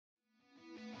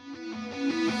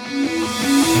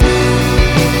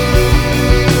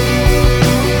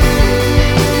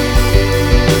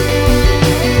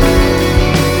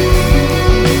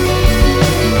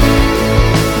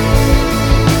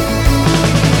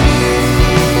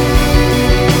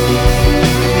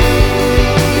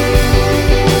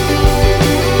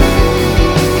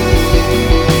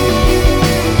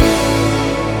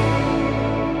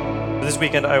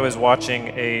weekend, I was watching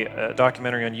a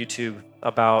documentary on YouTube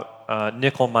about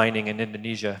nickel mining in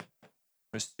Indonesia.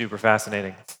 It was super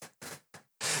fascinating.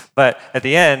 But at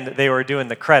the end, they were doing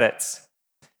the credits.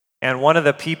 And one of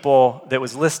the people that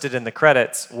was listed in the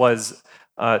credits was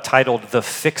titled The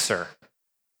Fixer.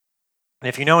 And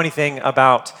if you know anything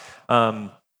about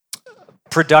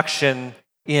production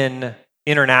in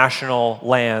international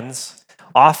lands,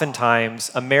 oftentimes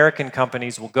American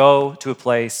companies will go to a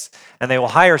place and they will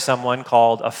hire someone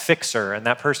called a fixer. And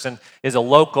that person is a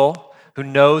local who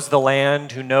knows the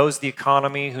land, who knows the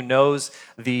economy, who knows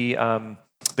the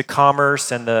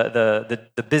commerce and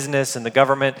the business and the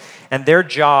government. And their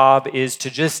job is to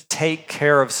just take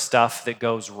care of stuff that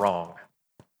goes wrong.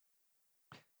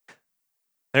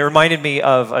 And it reminded me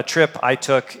of a trip I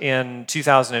took in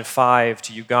 2005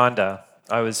 to Uganda.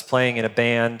 I was playing in a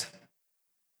band.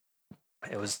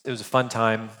 It was a fun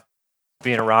time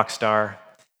being a rock star.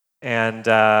 And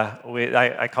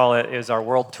I call it was our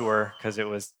world tour because it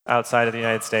was outside of the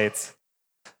United States.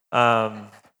 And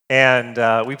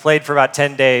we played for about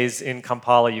 10 days in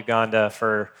Kampala, Uganda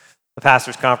for the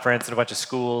pastor's conference and a bunch of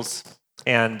schools.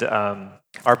 And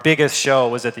our biggest show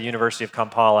was at the University of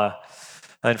Kampala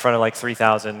in front of like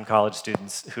 3,000 college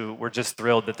students who were just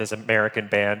thrilled that this American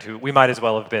band, who we might as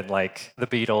well have been like the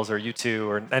Beatles or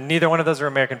U2, and neither one of those are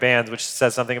American bands, which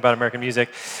says something about American music.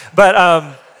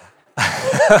 But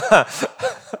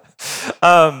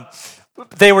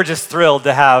they were just thrilled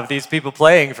to have these people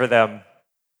playing for them.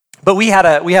 But we had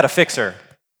a fixer,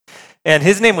 and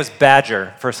his name was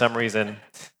Badger for some reason.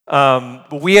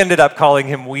 We ended up calling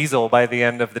him Weasel by the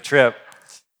end of the trip.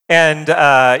 And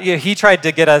he tried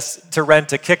to get us to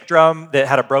rent a kick drum that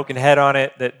had a broken head on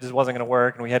it that just wasn't going to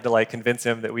work, and we had to like convince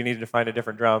him that we needed to find a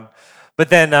different drum. But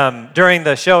then during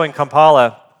the show in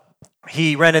Kampala,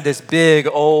 he rented this big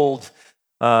old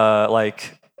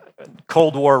like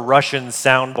Cold War Russian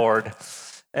soundboard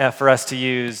for us to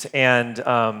use,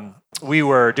 and we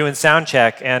were doing sound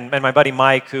check, and my buddy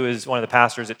Mike, who is one of the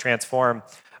pastors at Transform,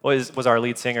 was our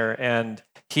lead singer, and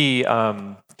he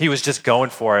was just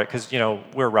going for it because,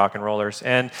 we're rock and rollers.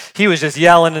 And he was just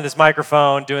yelling in this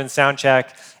microphone, doing sound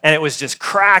check, and it was just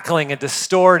crackling and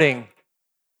distorting.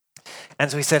 And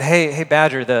so he said, hey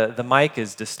Badger, the mic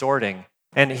is distorting.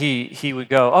 And he would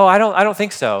go, oh, I don't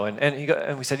think so.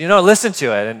 And we said, listen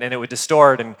to it. And it would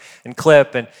distort and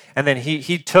clip. And then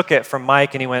he took it from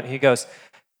Mike and he goes,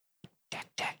 check,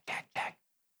 check, check, check.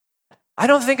 I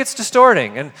don't think it's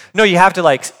distorting. And no, you have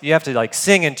to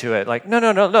sing into it. Like, no,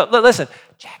 listen.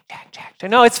 Check, check, check.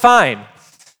 No, it's fine.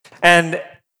 And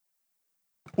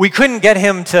we couldn't get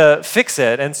him to fix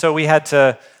it. And so we had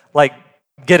to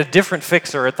get a different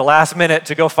fixer at the last minute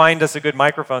to go find us a good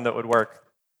microphone that would work.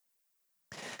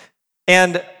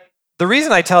 And the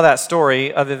reason I tell that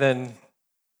story, other than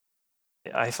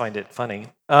I find it funny,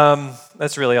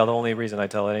 that's really the only reason I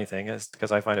tell anything, is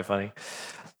because I find it funny.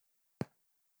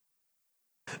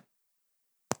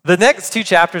 The next 2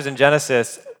 chapters in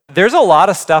Genesis, there's a lot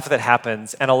of stuff that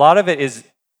happens, and a lot of it is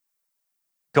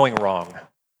going wrong.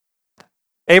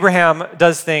 Abraham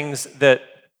does things that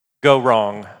go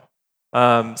wrong.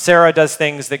 Sarah does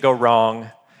things that go wrong.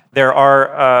 There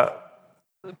are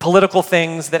political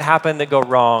things that happen that go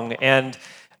wrong. And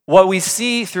what we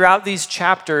see throughout these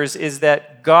chapters is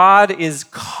that God is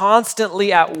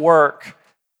constantly at work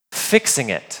fixing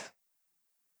it.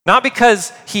 Not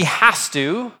because he has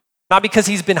to, not because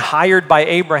he's been hired by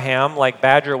Abraham like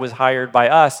Badger was hired by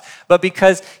us, but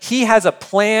because he has a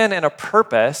plan and a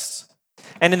purpose.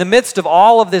 And in the midst of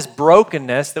all of this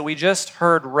brokenness that we just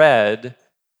heard read,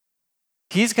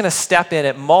 he's going to step in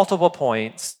at multiple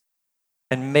points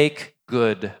and make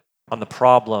good on the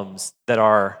problems that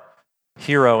our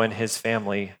hero and his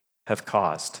family have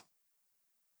caused.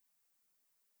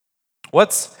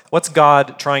 What's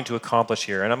God trying to accomplish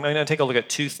here? And I'm going to take a look at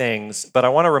 2 things, but I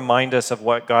want to remind us of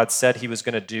what God said he was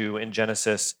going to do in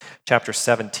Genesis chapter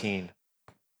 17.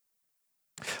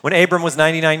 When Abram was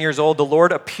 99 years old, the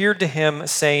Lord appeared to him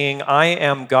saying, I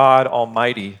am God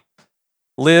Almighty.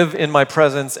 Live in my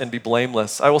presence and be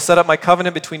blameless. I will set up my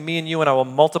covenant between me and you, and I will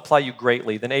multiply you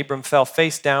greatly. Then Abram fell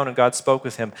face down, and God spoke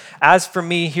with him. As for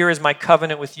me, here is my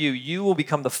covenant with you. You will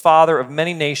become the father of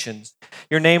many nations.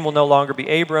 Your name will no longer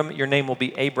be Abram. Your name will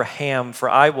be Abraham, for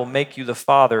I will make you the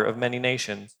father of many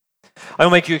nations. I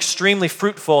will make you extremely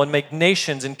fruitful and make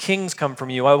nations and kings come from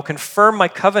you. I will confirm my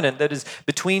covenant that is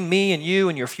between me and you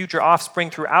and your future offspring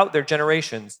throughout their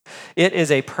generations. It is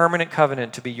a permanent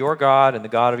covenant to be your God and the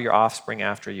God of your offspring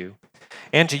after you.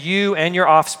 And to you and your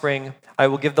offspring, I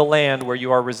will give the land where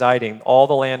you are residing, all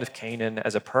the land of Canaan,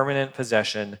 as a permanent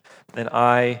possession, and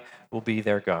I will be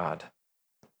their God.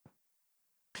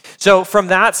 So from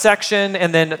that section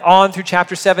and then on through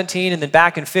chapter 17 and then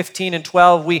back in 15 and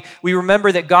 12, we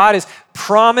remember that God has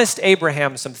promised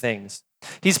Abraham some things.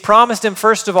 He's promised him,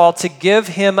 first of all, to give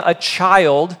him a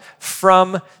child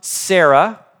from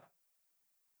Sarah,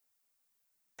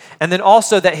 and then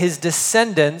also that his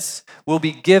descendants will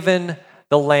be given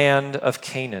the land of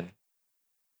Canaan.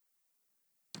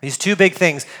 These two big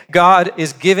things. God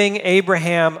is giving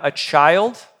Abraham a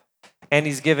child, and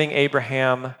he's giving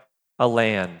Abraham a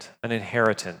land, an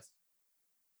inheritance.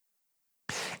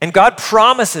 And God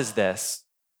promises this.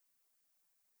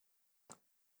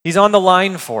 He's on the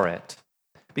line for it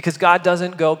because God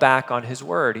doesn't go back on his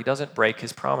word. He doesn't break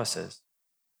his promises.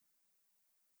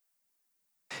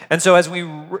 And so as we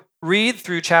read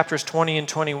through chapters 20 and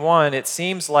 21, it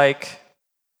seems like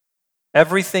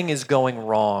everything is going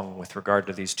wrong with regard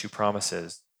to these two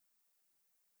promises.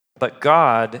 But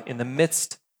God, in the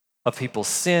midst of people's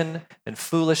sin and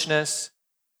foolishness,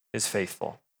 is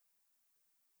faithful.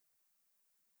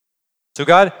 So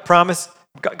God's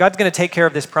going to take care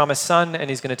of this promised son, and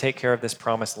he's going to take care of this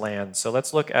promised land. So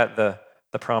let's look at the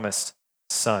promised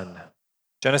son.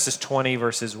 Genesis 20,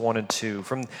 verses 1 and 2.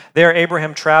 From there,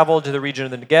 Abraham traveled to the region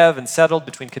of the Negev and settled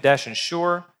between Kadesh and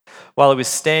Shur. While he was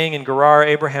staying in Gerar,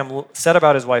 Abraham said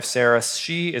about his wife Sarah,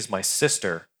 "She is my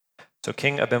sister." So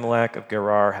King Abimelech of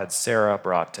Gerar had Sarah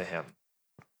brought to him.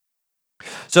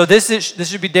 So this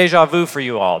should be deja vu for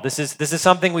you all. This is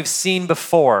something we've seen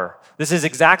before. This is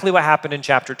exactly what happened in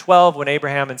chapter 12 when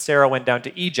Abraham and Sarah went down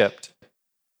to Egypt.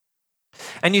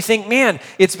 And you think, man,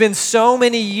 it's been so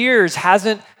many years.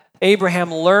 Hasn't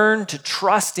Abraham learned to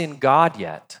trust in God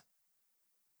yet?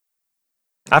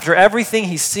 After everything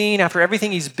he's seen, after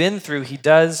everything he's been through, he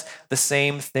does the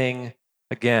same thing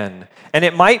again. And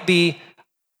it might be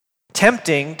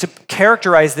tempting to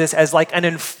characterize this as like an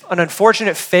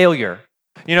unfortunate failure.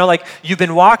 You know, like you've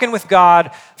been walking with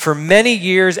God for many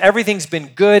years, everything's been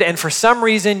good, and for some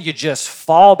reason you just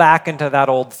fall back into that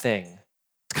old thing.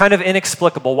 It's kind of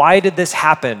inexplicable. Why did this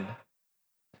happen?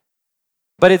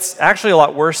 But it's actually a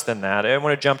lot worse than that. I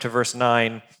want to jump to verse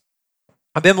 9.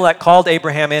 Abimelech called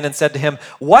Abraham in and said to him,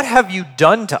 "What have you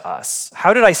done to us?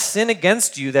 How did I sin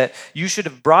against you that you should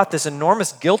have brought this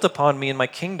enormous guilt upon me and my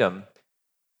kingdom?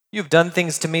 You've done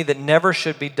things to me that never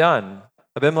should be done."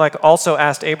 Abimelech also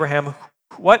asked Abraham,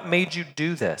 "What made you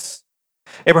do this?"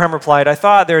 Abraham replied, "I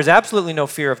thought there is absolutely no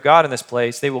fear of God in this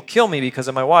place. They will kill me because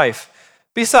of my wife.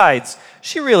 Besides,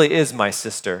 she really is my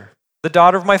sister, the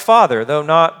daughter of my father, though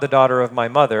not the daughter of my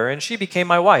mother, and she became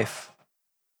my wife.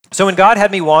 So when God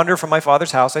had me wander from my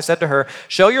father's house, I said to her,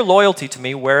 'Show your loyalty to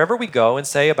me wherever we go and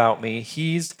say about me,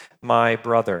 he's my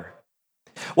brother.'"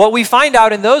 What we find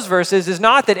out in those verses is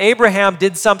not that Abraham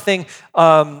did something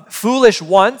foolish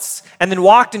once and then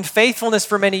walked in faithfulness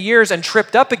for many years and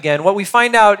tripped up again. What we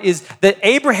find out is that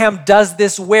Abraham does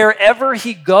this wherever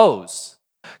he goes,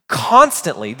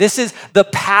 constantly. This is the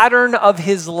pattern of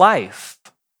his life.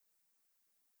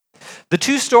 The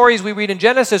two stories we read in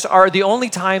Genesis are the only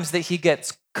times that he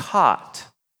gets caught.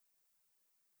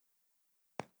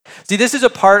 See, this is a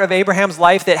part of Abraham's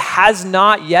life that has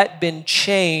not yet been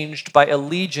changed by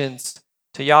allegiance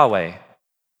to Yahweh.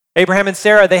 Abraham and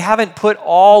Sarah, they haven't put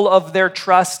all of their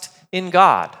trust in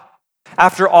God.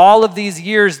 After all of these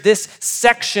years, this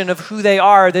section of who they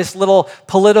are, this little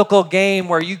political game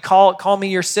where you call me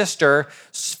your sister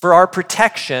for our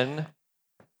protection,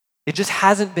 it just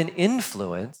hasn't been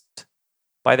influenced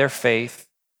by their faith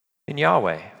in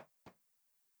Yahweh.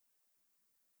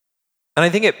 And I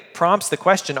think it prompts the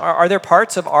question, are there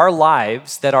parts of our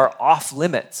lives that are off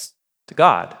limits to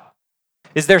God?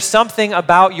 Is there something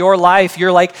about your life,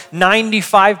 you're like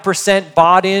 95%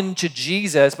 bought into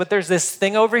Jesus, but there's this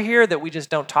thing over here that we just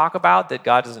don't talk about that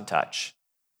God doesn't touch?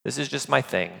 This is just my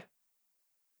thing.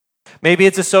 Maybe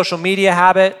it's a social media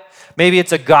habit. Maybe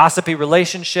it's a gossipy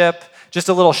relationship, just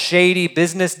a little shady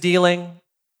business dealing.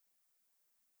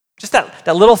 Just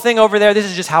that little thing over there, this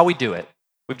is just how we do it.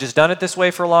 We've just done it this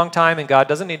way for a long time, and God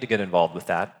doesn't need to get involved with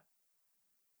that.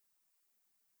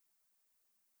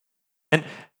 And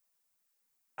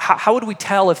how would we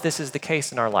tell if this is the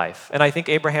case in our life? And I think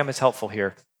Abraham is helpful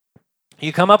here.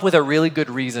 You come up with a really good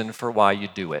reason for why you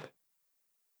do it.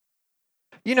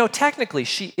 You know, technically,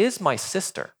 she is my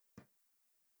sister.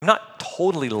 I'm not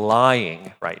totally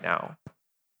lying right now.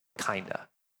 Kinda.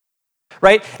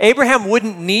 Right? Abraham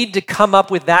wouldn't need to come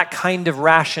up with that kind of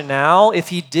rationale if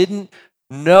he didn't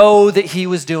know that he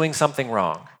was doing something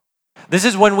wrong. This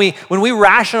is when we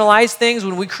rationalize things,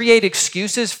 when we create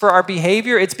excuses for our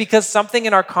behavior, it's because something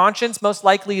in our conscience most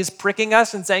likely is pricking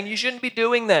us and saying, you shouldn't be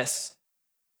doing this.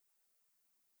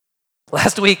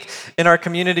 Last week in our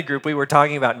community group, we were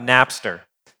talking about Napster.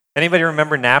 Anybody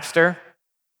remember Napster?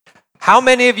 How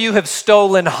many of you have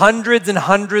stolen hundreds and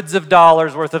hundreds of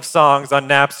dollars worth of songs on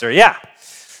Napster? Yeah.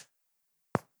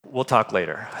 We'll talk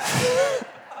later.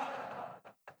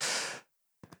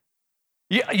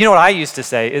 You know what I used to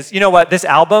say is, you know what, this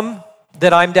album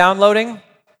that I'm downloading,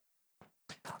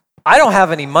 I don't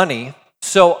have any money,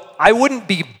 so I wouldn't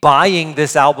be buying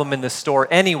this album in the store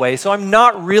anyway, so I'm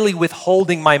not really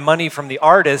withholding my money from the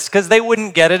artist because they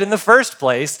wouldn't get it in the first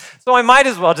place, so I might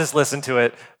as well just listen to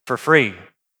it for free.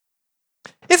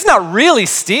 It's not really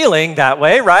stealing that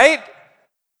way, right?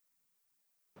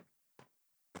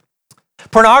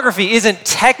 Pornography isn't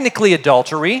technically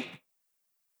adultery.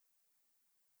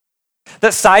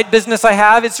 That side business I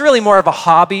have, it's really more of a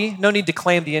hobby. No need to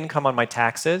claim the income on my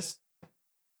taxes.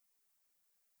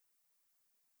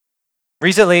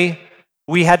 Recently,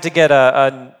 we had to get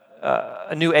a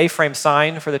new A-frame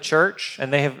sign for the church,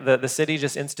 and they have the city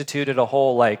just instituted a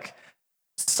whole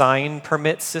sign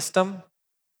permit system.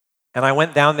 And I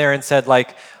went down there and said,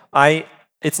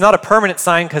 it's not a permanent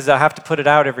sign because I have to put it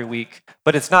out every week,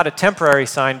 but it's not a temporary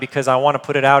sign because I want to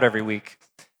put it out every week.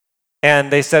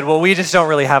 And they said, well, we just don't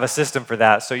really have a system for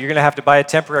that, so you're going to have to buy a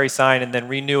temporary sign and then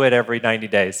renew it every 90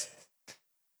 days.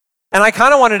 And I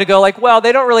kind of wanted to go well,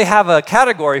 they don't really have a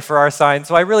category for our sign,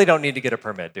 so I really don't need to get a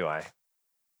permit, do I?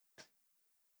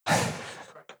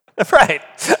 Right,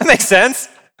 that makes sense.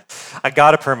 I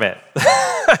got a permit.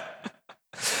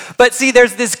 But see,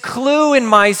 there's this clue in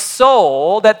my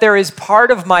soul that there is part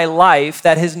of my life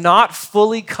that has not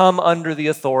fully come under the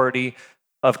authority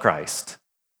of Christ.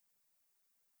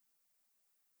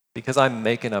 Because I'm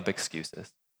making up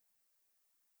excuses.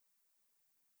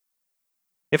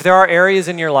 If there are areas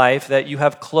in your life that you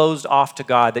have closed off to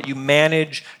God, that you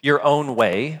manage your own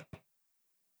way,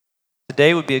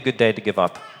 today would be a good day to give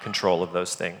up control of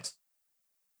those things.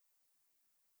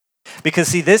 Because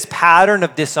see, this pattern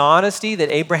of dishonesty that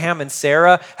Abraham and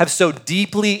Sarah have so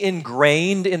deeply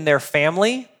ingrained in their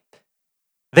family,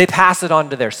 they pass it on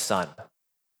to their son.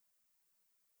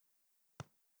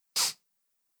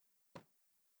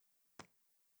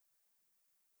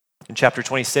 In chapter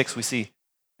 26, we see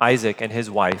Isaac and his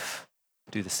wife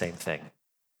do the same thing.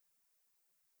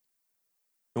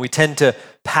 And we tend to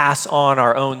pass on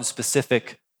our own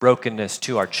specific brokenness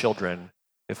to our children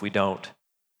if we don't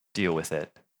deal with it.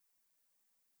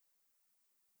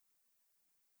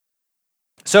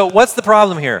 So what's the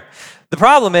problem here? The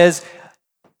problem is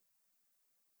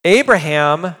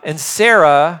Abraham and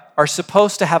Sarah are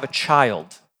supposed to have a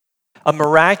child, a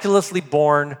miraculously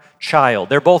born child.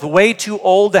 They're both way too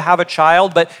old to have a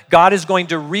child, but God is going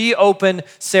to reopen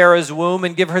Sarah's womb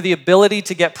and give her the ability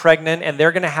to get pregnant, and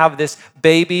they're going to have this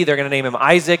baby. They're going to name him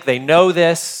Isaac. They know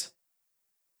this.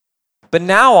 But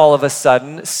now all of a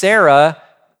sudden, Sarah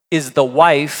is the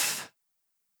wife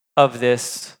of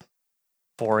this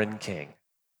foreign king.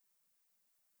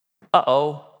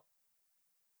 Uh-oh.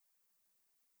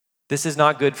 This is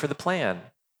not good for the plan.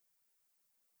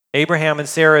 Abraham and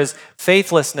Sarah's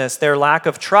faithlessness, their lack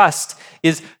of trust,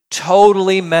 is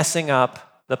totally messing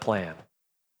up the plan.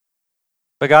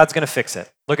 But God's going to fix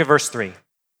it. Look at verse 3.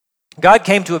 God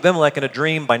came to Abimelech in a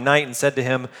dream by night and said to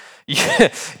him,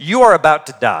 "You are about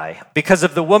to die because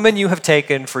of the woman you have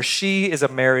taken, for she is a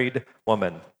married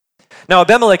woman." Now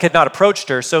Abimelech had not approached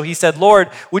her, so he said, "Lord,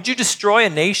 would you destroy a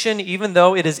nation even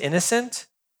though it is innocent?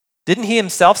 Didn't he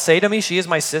himself say to me, 'She is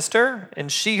my sister'?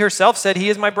 And she herself said, 'He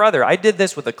is my brother.' I did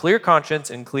this with a clear conscience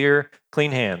and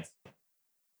clean hands."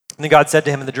 And then God said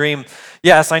to him in the dream,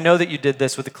 "Yes, I know that you did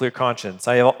this with a clear conscience.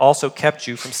 I have also kept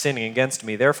you from sinning against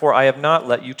me. Therefore, I have not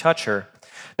let you touch her.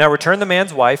 Now return the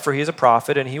man's wife, for he is a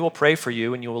prophet, and he will pray for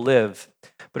you, and you will live.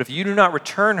 But if you do not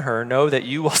return her, know that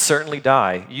you will certainly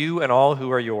die, you and all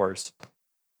who are yours."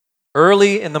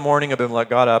 Early in the morning, Abimelech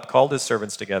got up, called his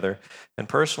servants together, and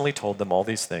personally told them all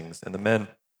these things, and the men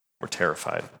were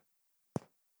terrified.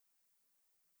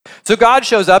 So God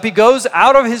shows up. He goes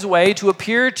out of his way to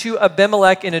appear to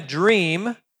Abimelech in a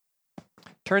dream.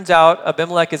 Turns out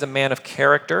Abimelech is a man of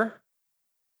character.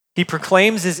 He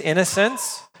proclaims his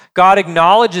innocence. God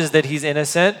acknowledges that he's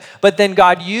innocent, but then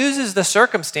God uses the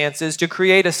circumstances to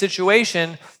create a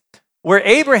situation where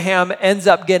Abraham ends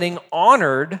up getting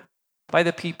honored by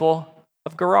the people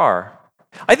of Gerar.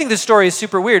 I think this story is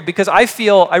super weird because I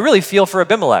really feel for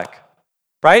Abimelech,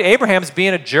 right? Abraham's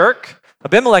being a jerk.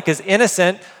 Abimelech is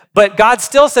innocent, but God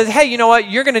still says, hey, you know what?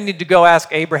 You're going to need to go ask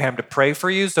Abraham to pray for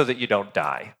you so that you don't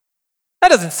die. That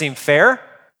doesn't seem fair.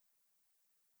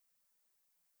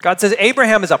 God says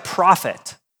Abraham is a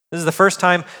prophet. This is the first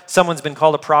time someone's been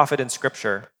called a prophet in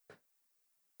Scripture.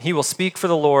 He will speak for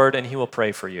the Lord and he will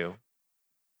pray for you.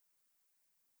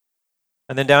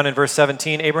 And then down in verse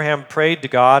 17, Abraham prayed to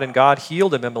God, and God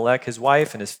healed Abimelech, his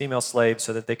wife, and his female slaves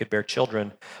so that they could bear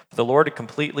children. But the Lord had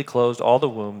completely closed all the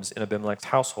wombs in Abimelech's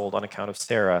household on account of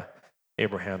Sarah,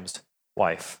 Abraham's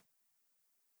wife.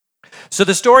 So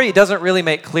the story doesn't really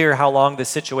make clear how long this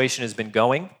situation has been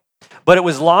going, but it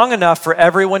was long enough for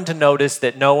everyone to notice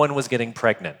that no one was getting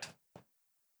pregnant.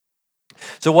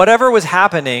 So whatever was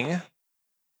happening,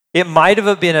 it might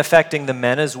have been affecting the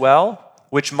men as well,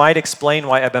 which might explain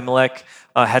why Abimelech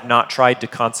had not tried to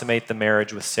consummate the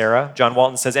marriage with Sarah. John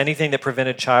Walton says anything that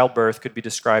prevented childbirth could be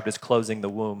described as closing the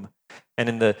womb. And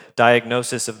in the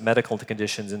diagnosis of medical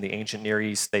conditions in the ancient Near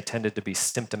East, they tended to be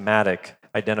symptomatic,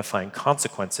 identifying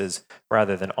consequences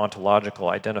rather than ontological,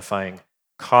 identifying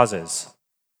causes.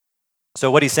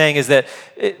 So what he's saying is that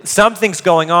something's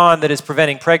going on that is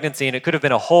preventing pregnancy, and it could have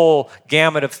been a whole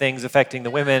gamut of things affecting the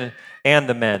women and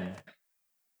the men.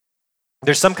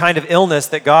 There's some kind of illness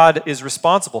that God is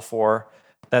responsible for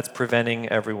that's preventing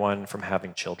everyone from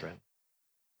having children.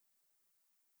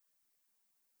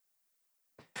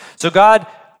 So God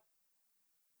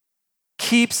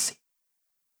keeps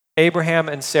Abraham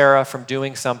and Sarah from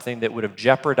doing something that would have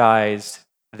jeopardized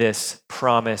this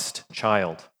promised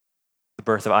child, the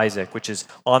birth of Isaac, which is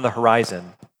on the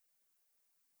horizon.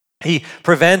 He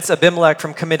prevents Abimelech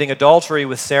from committing adultery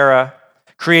with Sarah,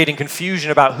 creating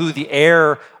confusion about who the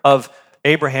heir of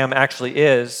Abraham actually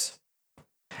is.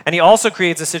 And he also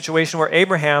creates a situation where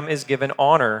Abraham is given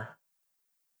honor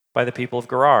by the people of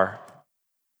Gerar.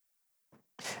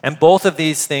 And both of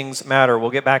these things matter.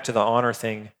 We'll get back to the honor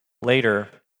thing later.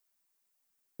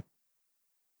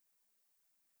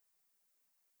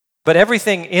 But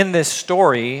everything in this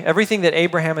story, everything that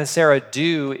Abraham and Sarah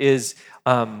do is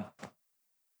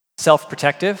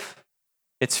self-protective.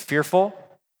 It's fearful.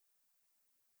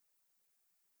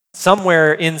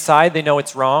 Somewhere inside, they know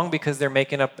it's wrong because they're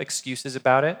making up excuses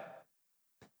about it.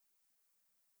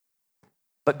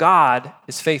 But God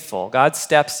is faithful. God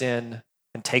steps in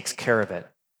and takes care of it.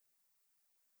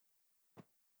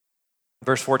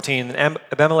 Verse 14,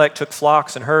 Abimelech took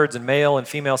flocks and herds and male and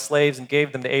female slaves and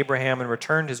gave them to Abraham and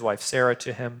returned his wife Sarah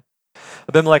to him.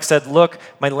 Abimelech said, "Look,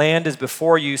 my land is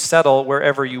before you. Settle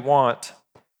wherever you want."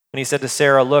 And he said to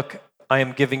Sarah, "Look, I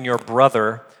am giving your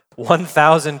brother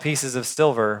 1,000 pieces of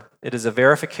silver. It is a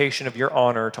verification of your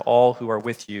honor to all who are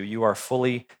with you. You are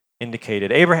fully indicated."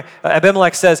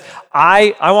 Abimelech says,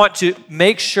 I want to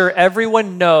make sure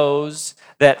everyone knows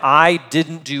that I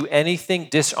didn't do anything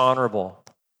dishonorable.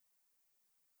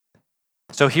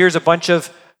 So here's a bunch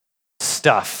of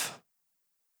stuff.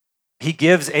 He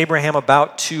gives Abraham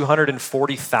about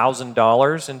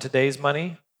 $240,000 in today's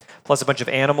money, plus a bunch of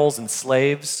animals and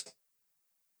slaves.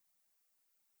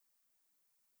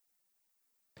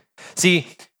 See,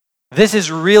 this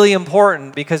is really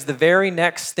important because the very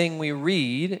next thing we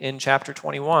read in chapter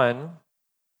 21,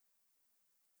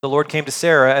 the Lord came to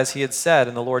Sarah as he had said,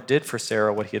 and the Lord did for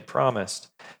Sarah what he had promised.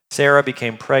 Sarah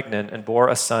became pregnant and bore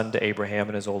a son to Abraham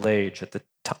in his old age at the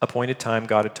appointed time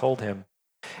God had told him.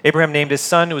 Abraham named his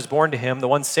son who was born to him, the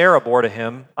one Sarah bore to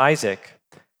him, Isaac.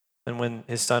 And when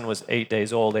his son was 8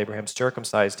 days old, Abraham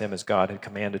circumcised him as God had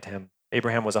commanded him.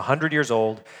 Abraham was 100 years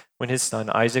old when his son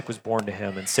Isaac was born to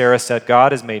him. And Sarah said,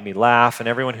 "God has made me laugh, and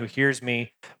everyone who hears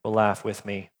me will laugh with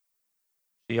me."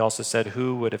 She also said,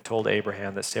 "Who would have told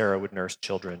Abraham that Sarah would nurse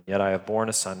children? Yet I have borne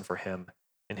a son for him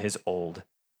in his old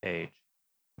age."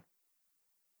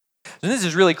 And this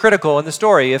is really critical in the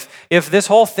story. If this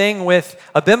whole thing with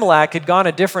Abimelech had gone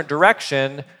a different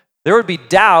direction, there would be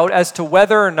doubt as to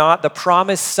whether or not the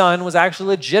promised son was actually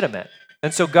legitimate.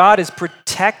 And so God is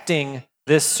protecting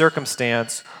this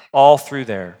circumstance all through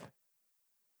there.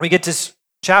 We get to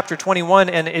chapter 21,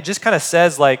 and it just kind of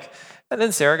says and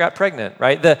then Sarah got pregnant,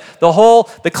 right?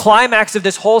 The climax of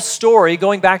this whole story,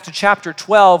 going back to chapter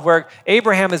 12, where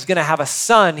Abraham is going to have a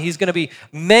son. He's going to be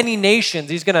many nations.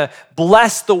 He's going to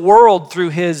bless the world through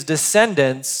his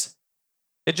descendants.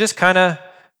 It just kind of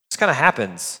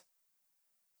happens.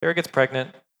 Sarah gets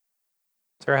pregnant.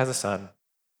 Sarah has a son.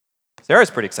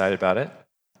 Sarah's pretty excited about it.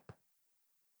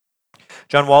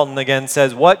 John Walton again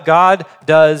says, "What God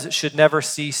does should never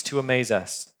cease to amaze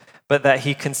us, but that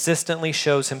he consistently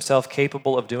shows himself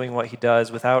capable of doing what he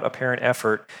does without apparent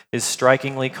effort is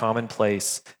strikingly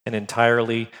commonplace and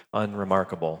entirely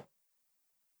unremarkable."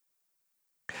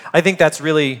 I think that's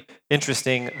really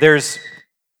interesting. There's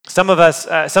some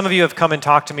of you have come and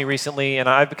talked to me recently, and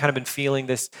I've kind of been feeling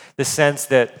this sense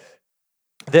that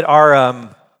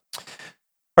our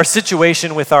Our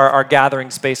situation with our gathering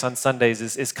space on Sundays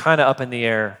is kind of up in the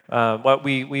air.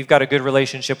 We've got a good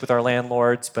relationship with our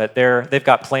landlords, but they've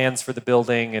got plans for the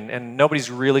building, and nobody's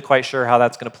really quite sure how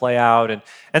that's going to play out.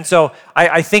 And so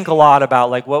I think a lot about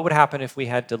like what would happen if we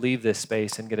had to leave this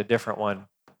space and get a different one.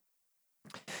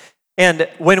 And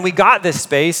when we got this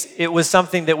space, it was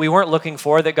something that we weren't looking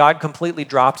for, that God completely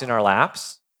dropped in our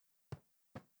laps.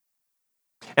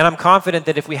 And I'm confident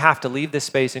that if we have to leave this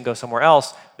space and go somewhere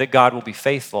else, that God will be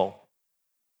faithful.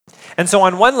 And so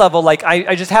on one level, like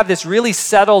I just have this really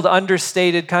settled,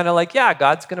 understated kind of like, yeah,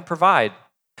 God's going to provide.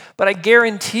 But I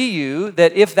guarantee you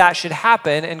that if that should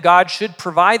happen and God should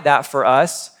provide that for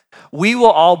us, we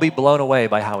will all be blown away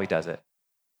by how he does it.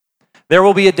 There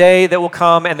will be a day that will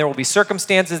come and there will be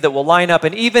circumstances that will line up.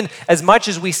 And even as much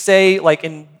as we say like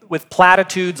with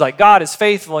platitudes like God is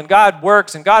faithful and God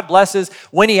works and God blesses,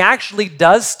 when he actually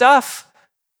does stuff,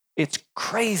 it's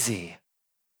crazy.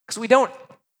 Because we don't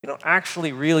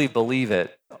actually really believe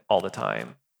it all the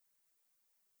time.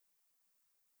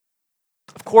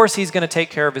 Of course, he's going to take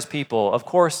care of his people. Of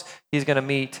course, he's going to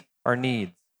meet our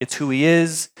needs. It's who he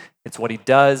is. It's what he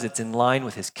does. It's in line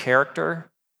with his character.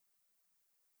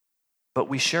 But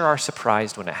we sure are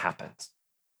surprised when it happens.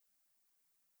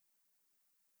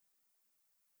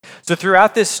 So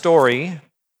throughout this story,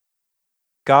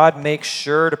 God makes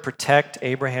sure to protect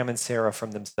Abraham and Sarah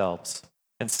from themselves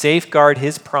and safeguard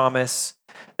his promise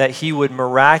that he would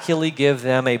miraculously give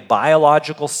them a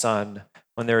biological son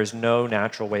when there is no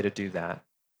natural way to do that.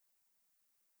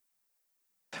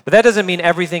 But that doesn't mean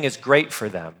everything is great for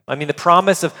them. I mean, the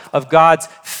promise of God's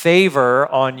favor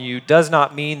on you does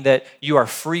not mean that you are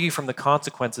free from the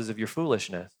consequences of your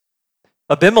foolishness.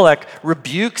 Abimelech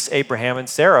rebukes Abraham and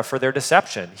Sarah for their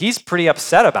deception. He's pretty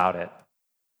upset about it.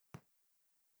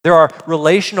 There are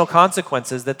relational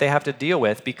consequences that they have to deal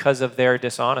with because of their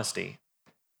dishonesty.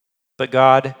 But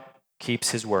God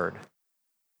keeps his word.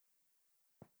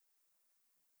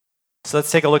 So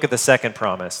let's take a look at the second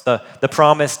promise, the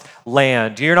promised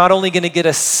land. You're not only going to get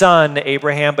a son,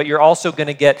 Abraham, but you're also going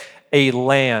to get a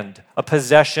land, a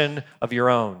possession of your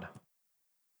own.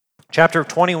 Chapter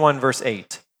 21, verse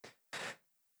 8.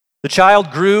 The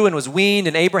child grew and was weaned,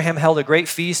 and Abraham held a great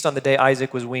feast on the day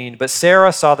Isaac was weaned. But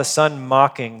Sarah saw the son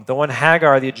mocking, the one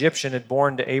Hagar the Egyptian had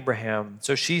borne to Abraham.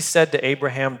 So she said to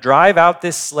Abraham, "Drive out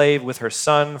this slave with her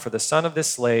son, for the son of this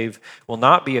slave will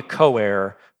not be a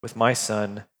co-heir with my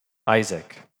son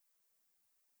Isaac."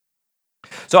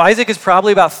 So Isaac is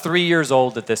probably about 3 years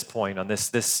old at this point on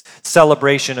this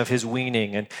celebration of his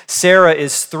weaning. And Sarah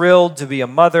is thrilled to be a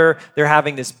mother. They're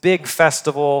having this big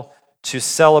festival to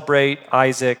celebrate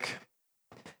Isaac.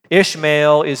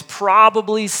 Ishmael is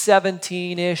probably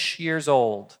 17-ish years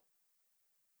old.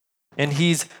 And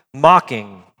he's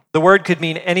mocking. The word could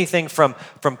mean anything from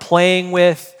playing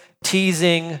with,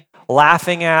 teasing,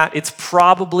 laughing at. It's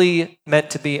probably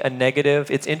meant to be a negative.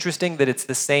 It's interesting that it's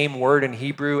the same word in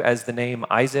Hebrew as the name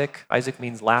Isaac. Isaac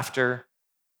means laughter.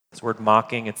 This word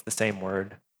mocking, it's the same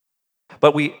word.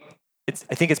 But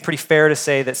I think it's pretty fair to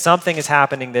say that something is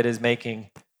happening that is making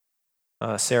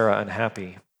Sarah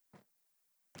unhappy.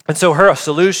 And so her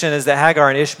solution is that Hagar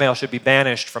and Ishmael should be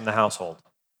banished from the household.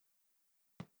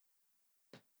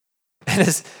 And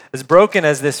as broken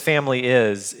as this family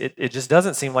is, it just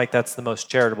doesn't seem like that's the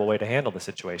most charitable way to handle the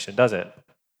situation, does it?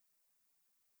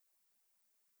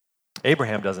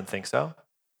 Abraham doesn't think so.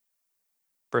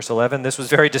 Verse 11, this was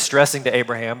very distressing to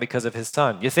Abraham because of his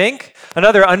son. You think?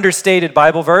 Another understated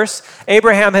Bible verse.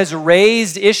 Abraham has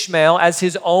raised Ishmael as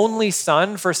his only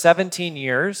son for 17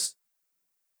 years.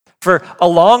 For a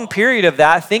long period of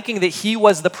that, thinking that he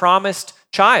was the promised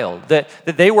child, that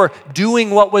they were doing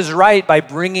what was right by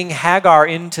bringing Hagar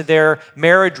into their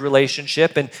marriage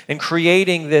relationship and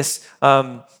creating this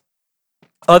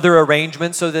other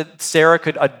arrangement so that Sarah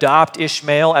could adopt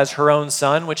Ishmael as her own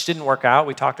son, which didn't work out.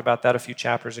 We talked about that a few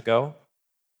chapters ago.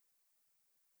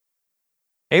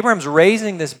 Abraham's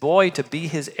raising this boy to be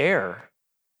his heir.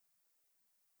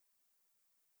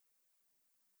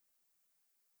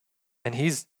 And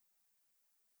he's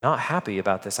not happy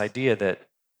about this idea that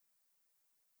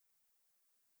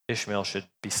Ishmael should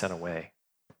be sent away.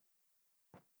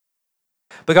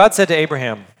 But God said to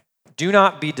Abraham, "Do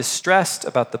not be distressed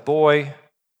about the boy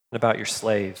and about your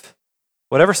slave.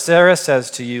 Whatever Sarah says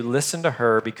to you, listen to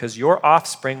her, because your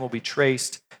offspring will be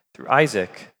traced through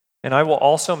Isaac, and I will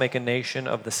also make a nation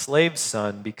of the slave's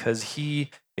son, because he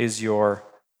is your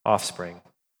offspring."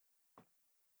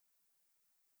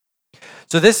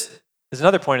 So this is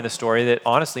another point in the story that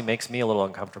honestly makes me a little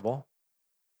uncomfortable.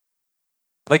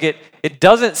 Like it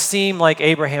doesn't seem like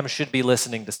Abraham should be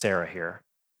listening to Sarah here.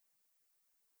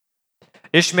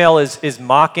 Ishmael is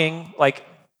mocking, like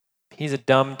He's a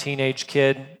dumb teenage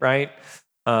kid, right?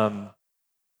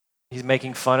 He's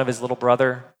making fun of his little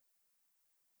brother.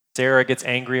 Sarah gets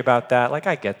angry about that. Like,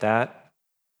 I get that.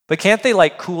 But can't they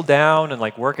like cool down and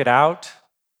like work it out?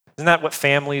 Isn't that what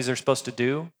families are supposed to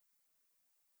do?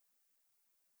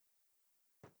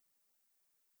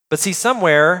 But see,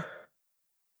 somewhere,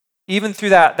 even through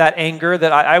that anger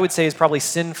that I would say is probably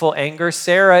sinful anger,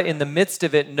 Sarah, in the midst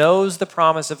of it, knows the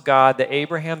promise of God that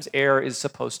Abraham's heir is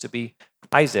supposed to be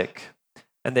Isaac,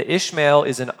 and that Ishmael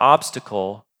is an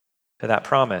obstacle to that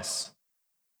promise.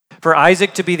 For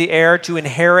Isaac to be the heir to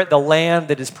inherit the land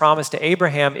that is promised to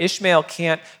Abraham, Ishmael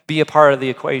can't be a part of the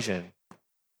equation.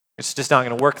 It's just not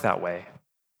going to work that way.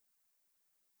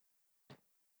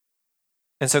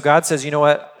 And so God says, you know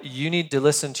what? You need to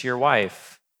listen to your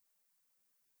wife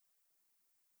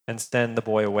and send the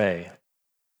boy away.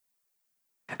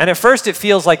 And at first it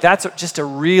feels like that's just a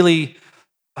really,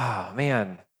 oh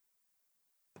man,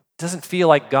 it doesn't feel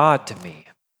like God to me.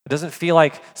 It doesn't feel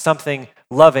like something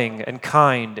loving and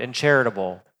kind and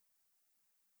charitable.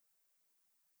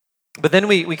 But then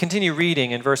we continue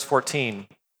reading in verse 14.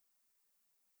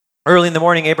 Early in the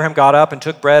morning, Abraham got up and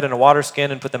took bread and a water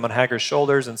skin and put them on Hagar's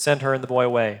shoulders and sent her and the boy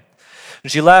away.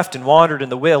 And she left and wandered in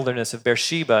the wilderness of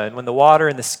Beersheba. And when the water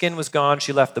and the skin was gone,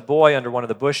 she left the boy under one of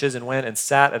the bushes and went and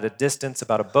sat at a distance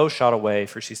about a bow shot away,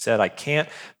 for she said, I can't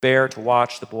bear to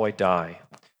watch the boy die.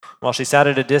 While she sat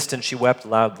at a distance, she wept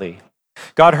loudly.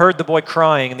 God heard the boy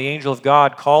crying, and the angel of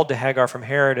God called to Hagar from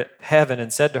heaven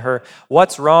and said to her,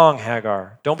 What's wrong,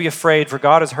 Hagar? Don't be afraid, for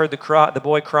God has heard the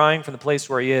boy crying from the place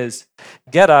where he is.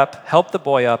 Get up, help the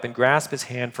boy up, and grasp his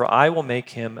hand, for I will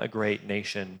make him a great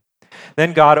nation.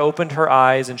 Then God opened her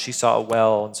eyes, and she saw a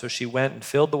well, and so she went and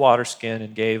filled the water skin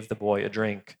and gave the boy a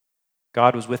drink.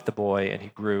 God was with the boy, and he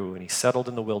grew, and he settled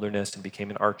in the wilderness and became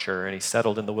an archer, and he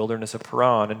settled in the wilderness of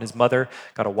Paran, and his mother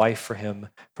got a wife for him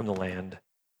from the land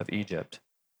of Egypt.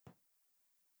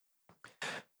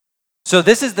 So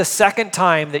this is the second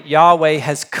time that Yahweh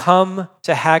has come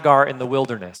to Hagar in the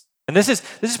wilderness. And this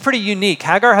is pretty unique.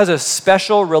 Hagar has a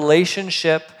special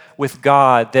relationship with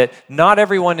God that not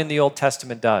everyone in the Old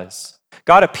Testament does.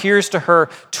 God appears to her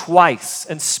twice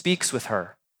and speaks with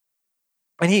her.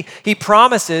 And he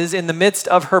promises in the midst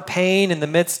of her pain, in the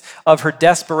midst of her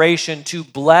desperation, to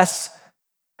bless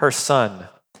her son.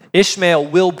 Ishmael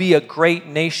will be a great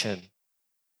nation.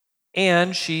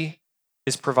 And she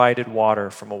is provided water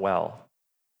from a well.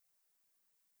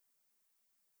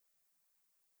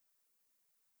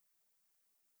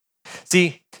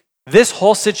 See, this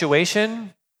whole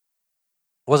situation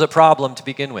was a problem to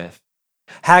begin with.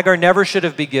 Hagar never should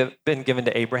have been given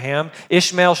to Abraham.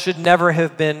 Ishmael should never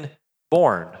have been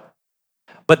born.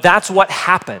 But that's what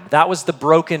happened. That was the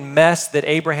broken mess that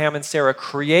Abraham and Sarah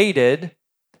created.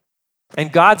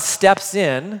 And God steps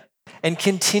in and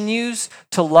continues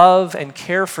to love and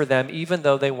care for them even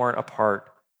though they weren't a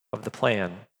part of the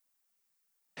plan.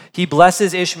 He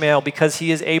blesses Ishmael because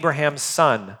he is Abraham's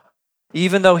son,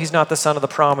 even though he's not the son of the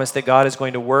promise that God is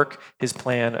going to work his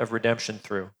plan of redemption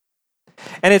through.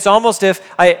 And it's almost if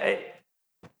I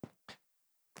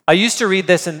used to read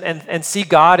this and see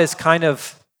God as kind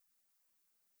of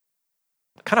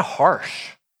harsh,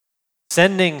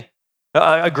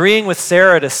 agreeing with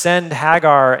Sarah to send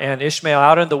Hagar and Ishmael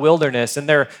out into the wilderness, and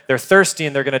they're thirsty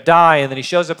and they're going to die, and then he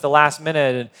shows up at the last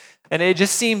minute, and it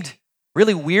just seemed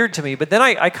really weird to me. But then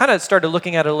I kind of started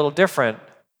looking at it a little different.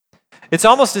 It's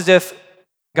almost as if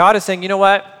God is saying, you know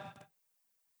what,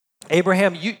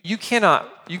 Abraham, you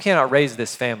cannot raise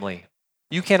this family.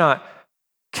 You cannot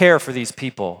care for these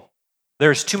people.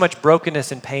 There's too much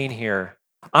brokenness and pain here.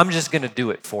 I'm just going to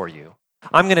do it for you.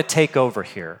 I'm going to take over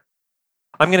here.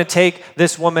 I'm going to take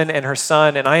this woman and her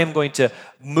son, and I am going to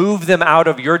move them out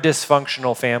of your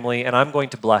dysfunctional family, and I'm going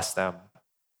to bless them.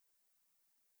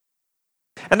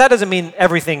 And that doesn't mean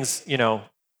everything's,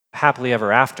 happily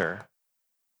ever after.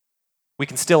 We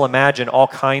can still imagine all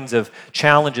kinds of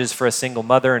challenges for a single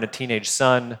mother and a teenage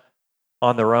son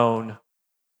on their own.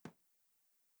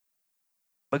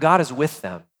 But God is with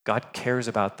them. God cares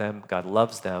about them. God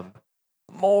loves them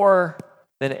more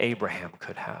than Abraham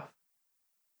could have.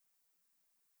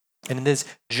 And in this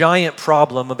giant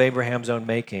problem of Abraham's own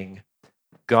making,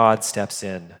 God steps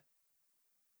in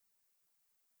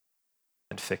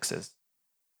and fixes.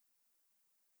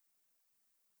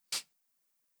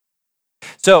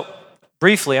 So,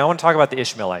 briefly, I want to talk about the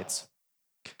Ishmaelites.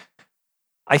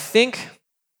 I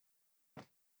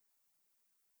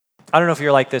don't know if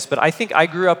you're like this, but I think I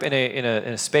grew up in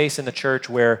a space in the church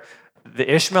where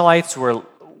the Ishmaelites were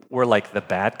like the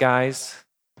bad guys,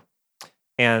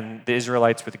 and the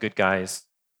Israelites were the good guys.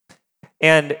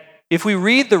 And if we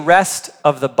read the rest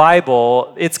of the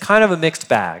Bible, it's kind of a mixed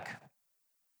bag.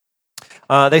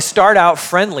 They start out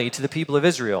friendly to the people of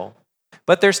Israel,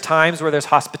 but there's times where there's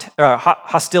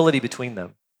hostility between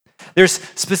them. There's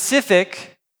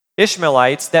specific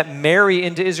Ishmaelites that marry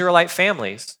into Israelite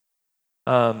families.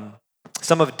 Some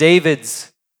of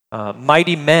David's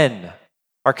mighty men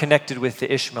are connected with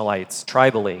the Ishmaelites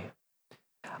tribally.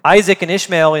 Isaac and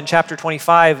Ishmael in chapter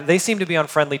 25, they seem to be on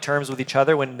friendly terms with each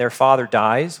other when their father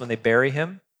dies, when they bury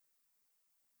him.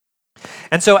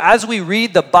 And so as we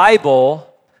read the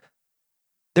Bible,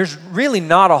 there's really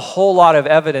not a whole lot of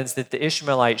evidence that the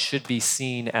Ishmaelites should be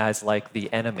seen as like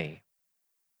the enemy.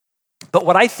 But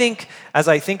what I think, as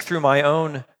I think through my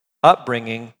own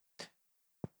upbringing,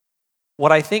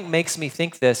 what I think makes me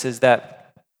think this is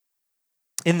that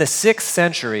in the 6th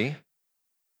century,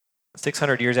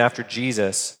 600 years after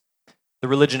Jesus, the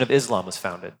religion of Islam was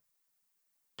founded.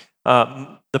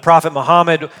 The Prophet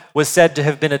Muhammad was said to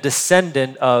have been a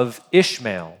descendant of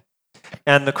Ishmael.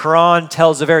 And the Quran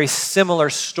tells a very similar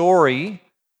story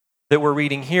that we're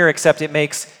reading here, except it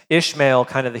makes Ishmael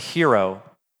kind of the hero.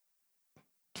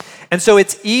 And so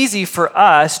it's easy for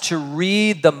us to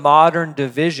read the modern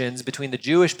divisions between the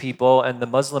Jewish people and the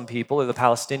Muslim people or the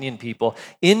Palestinian people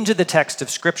into the text of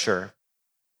Scripture.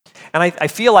 And I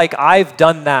feel like I've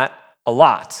done that a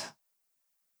lot.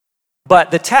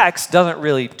 But the text doesn't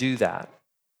really do that.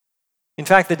 In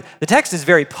fact, the text is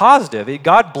very positive.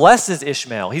 God blesses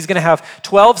Ishmael. He's going to have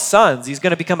 12 sons. He's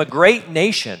going to become a great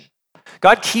nation.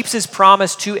 God keeps his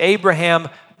promise to Abraham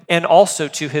and also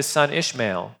to his son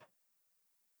Ishmael.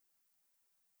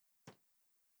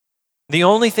 The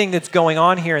only thing that's going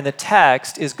on here in the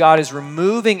text is God is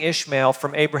removing Ishmael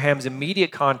from Abraham's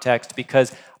immediate context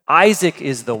because Isaac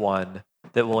is the one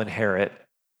that will inherit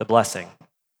the blessing.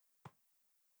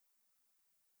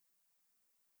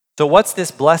 So what's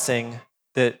this blessing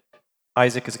that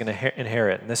Isaac is going to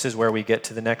inherit? And this is where we get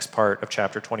to the next part of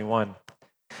chapter 21.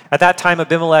 At that time,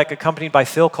 Abimelech, accompanied by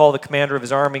Phicol, the commander of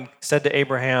his army, said to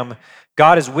Abraham,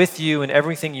 God is with you in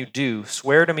everything you do.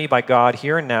 Swear to me by God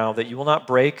here and now that you will not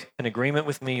break an agreement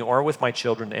with me or with my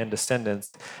children and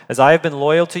descendants. As I have been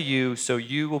loyal to you, so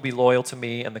you will be loyal to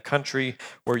me and the country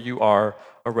where you are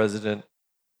a resident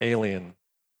alien.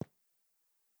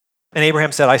 And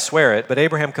Abraham said, I swear it. But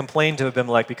Abraham complained to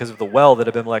Abimelech because of the well that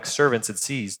Abimelech's servants had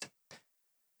seized.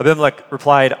 Abimelech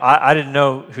replied, I didn't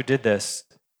know who did this.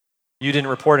 You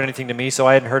didn't report anything to me, so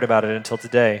I hadn't heard about it until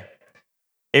today.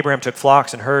 Abraham took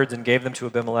flocks and herds and gave them to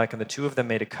Abimelech, and the two of them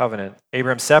made a covenant.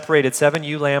 Abraham separated 7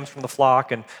 ewe lambs from the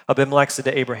flock, and Abimelech said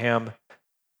to Abraham,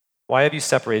 why have you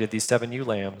separated these 7 ewe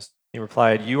lambs? He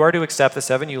replied, you are to accept the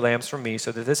 7 ewe lambs from me,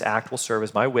 so that this act will serve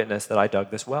as my witness that I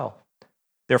dug this well.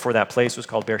 Therefore that place was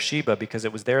called Beersheba, because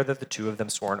it was there that the two of them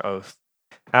swore an oath.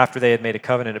 After they had made a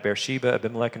covenant at Beersheba,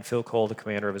 Abimelech and Phicol, the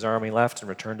commander of his army, left and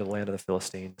returned to the land of the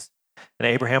Philistines. And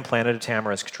Abraham planted a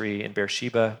tamarisk tree in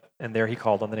Beersheba, and there he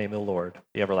called on the name of the Lord,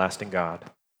 the everlasting God.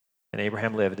 And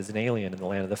Abraham lived as an alien in the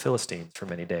land of the Philistines for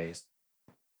many days.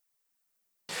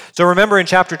 So remember in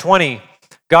chapter 20,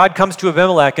 God comes to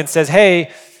Abimelech and says,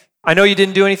 hey, I know you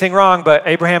didn't do anything wrong, but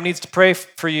Abraham needs to pray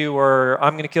for you or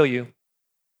I'm going to kill you.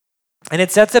 And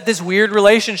it sets up this weird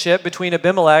relationship between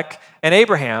Abimelech and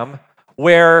Abraham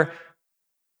where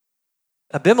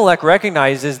Abimelech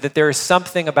recognizes that there is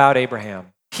something about Abraham.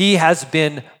 He has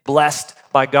been blessed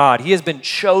by God. He has been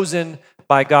chosen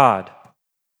by God.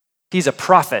 He's a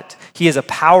prophet. He is a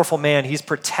powerful man. He's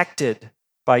protected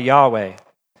by Yahweh.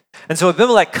 And so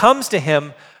Abimelech comes to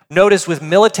him, notice with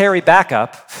military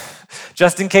backup,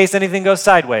 just in case anything goes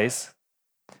sideways,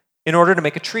 in order to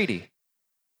make a treaty.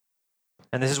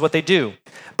 And this is what they do.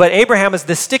 But Abraham is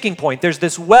the sticking point. There's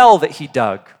this well that he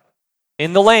dug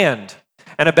in the land,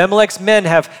 and Abimelech's men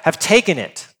have taken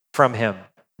it from him.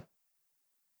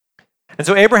 And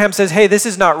so Abraham says, hey, this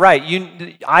is not right.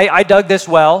 I dug this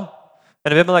well.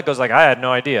 And Abimelech goes like, I had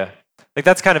no idea. Like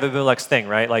that's kind of Abimelech's thing,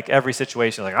 right? Like every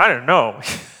situation, like, I didn't know.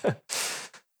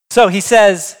 So he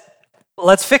says,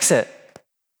 let's fix it.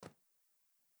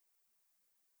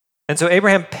 And so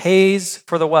Abraham pays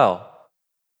for the well.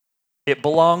 It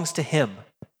belongs to him.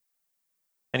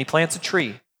 And he plants a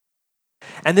tree.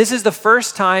 And this is the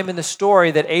first time in the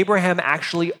story that Abraham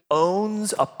actually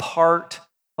owns a part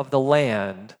of the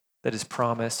land that is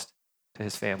promised to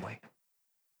his family.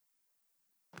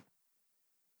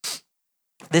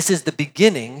 This is the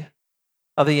beginning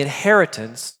of the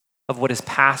inheritance of what is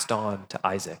passed on to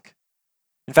Isaac.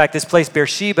 In fact, this place,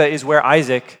 Beersheba, is where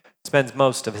Isaac spends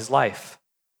most of his life.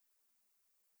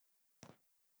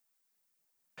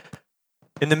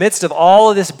 In the midst of all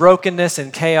of this brokenness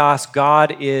and chaos,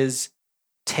 God is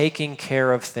taking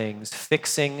care of things,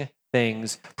 fixing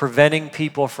things, preventing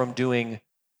people from doing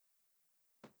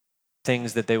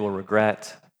things that they will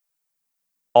regret,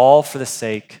 all for the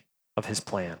sake of his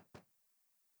plan.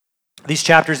 These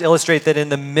chapters illustrate that in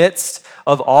the midst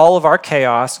of all of our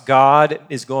chaos, God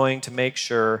is going to make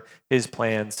sure his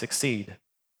plans succeed.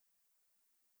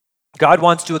 God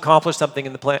wants to accomplish something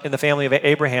in the family of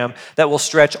Abraham that will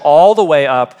stretch all the way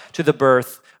up to the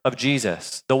birth of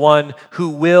Jesus, the one who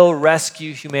will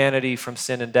rescue humanity from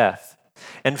sin and death.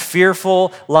 And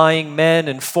fearful, lying men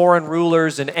and foreign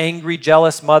rulers and angry,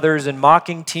 jealous mothers and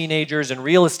mocking teenagers and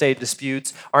real estate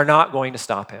disputes are not going to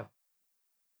stop him.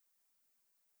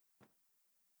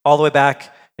 All the way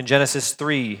back in Genesis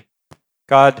 3,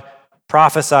 God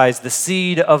prophesies the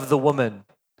seed of the woman.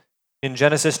 In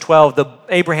Genesis 12,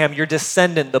 Abraham, your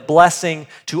descendant, the blessing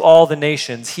to all the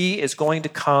nations, he is going to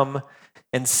come,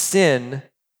 and sin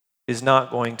is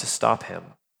not going to stop him.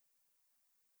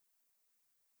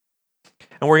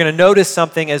 And we're going to notice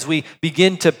something as we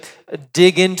begin to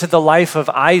dig into the life of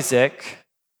Isaac,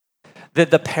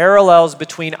 that the parallels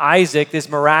between Isaac, this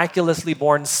miraculously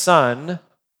born son,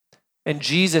 and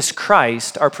Jesus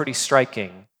Christ are pretty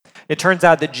striking. It turns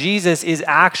out that Jesus is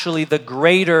actually the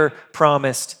greater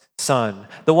promised son,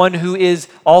 the one who is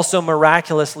also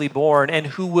miraculously born and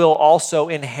who will also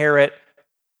inherit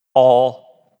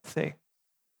all things.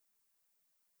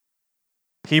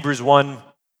 Hebrews 1,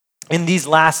 in these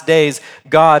last days,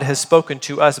 God has spoken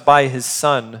to us by his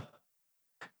Son.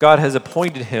 God has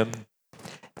appointed him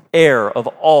heir of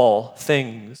all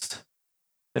things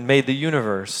and made the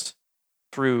universe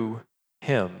through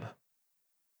him.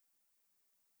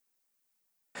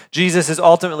 Jesus is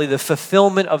ultimately the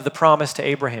fulfillment of the promise to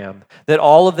Abraham that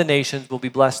all of the nations will be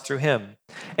blessed through him.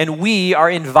 And we are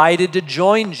invited to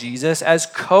join Jesus as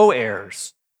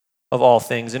co-heirs of all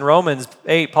things. In Romans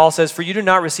 8, Paul says, "For you do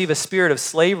not receive a spirit of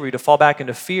slavery to fall back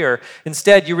into fear.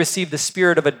 Instead, you receive the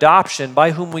spirit of adoption,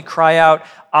 by whom we cry out,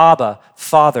 'Abba,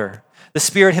 Father.' The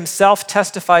Spirit himself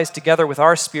testifies together with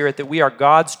our spirit that we are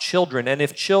God's children, and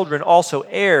if children, also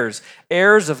heirs,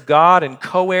 heirs of God and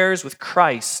co-heirs with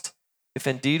Christ, if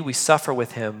indeed we suffer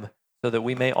with him, so that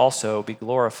we may also be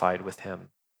glorified with him."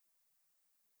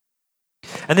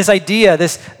 And this idea,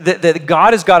 that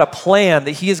God has got a plan,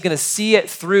 that he is going to see it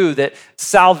through, that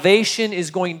salvation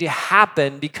is going to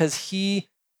happen because he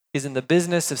is in the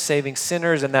business of saving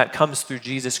sinners, and that comes through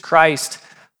Jesus Christ.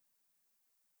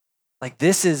 Like,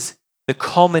 this is the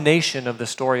culmination of the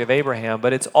story of Abraham,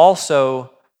 but it's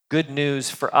also good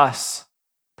news for us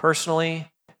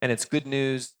personally, and it's good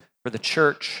news for the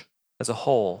church as a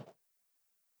whole.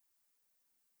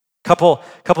 Couple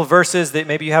verses that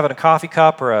maybe you have in a coffee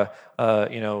cup or a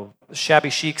shabby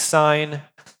chic sign.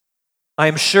 "I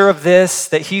am sure of this,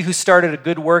 that he who started a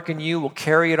good work in you will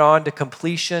carry it on to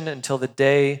completion until the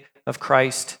day of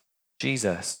Christ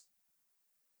Jesus."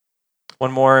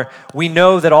 One more, "We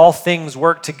know that all things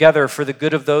work together for the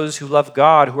good of those who love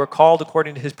God, who are called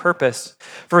according to his purpose.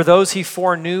 For those he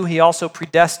foreknew, he also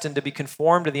predestined to be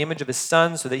conformed to the image of his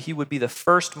Son, so that he would be the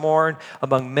firstborn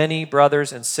among many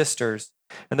brothers and sisters.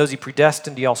 And those he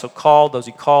predestined, he also called. Those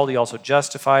he called, he also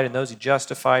justified. And those he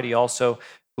justified, he also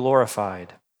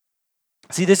glorified."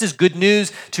 See, this is good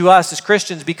news to us as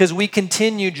Christians because we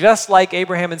continue, just like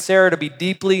Abraham and Sarah, to be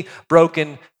deeply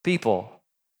broken people.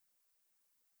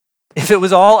 If it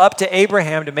was all up to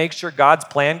Abraham to make sure God's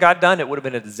plan got done, it would have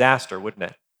been a disaster, wouldn't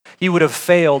it? He would have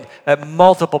failed at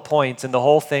multiple points and the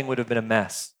whole thing would have been a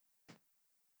mess.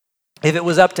 If it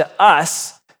was up to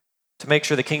us to make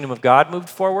sure the kingdom of God moved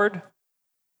forward,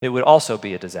 it would also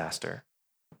be a disaster.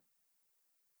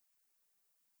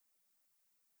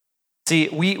 See,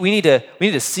 we need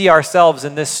to see ourselves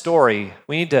in this story.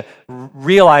 We need to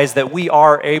realize that we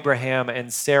are Abraham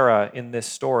and Sarah in this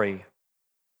story.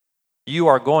 You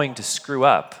are going to screw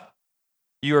up.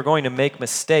 You are going to make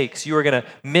mistakes. You are going to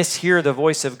mishear the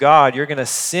voice of God. You're going to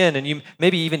sin and you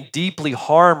maybe even deeply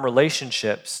harm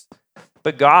relationships.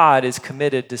 But God is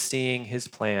committed to seeing his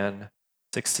plan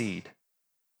succeed.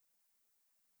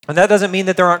 And that doesn't mean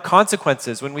that there aren't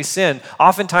consequences when we sin.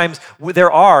 Oftentimes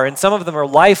there are, and some of them are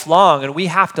lifelong, and we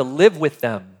have to live with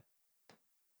them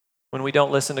when we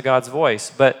don't listen to God's voice.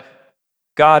 But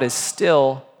God is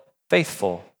still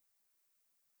faithful.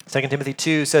 2 Timothy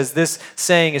 2 says, "This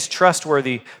saying is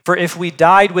trustworthy, for if we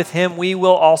died with him, we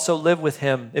will also live with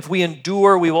him. If we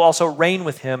endure, we will also reign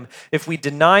with him. If we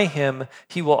deny him,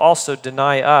 he will also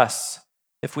deny us.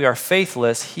 If we are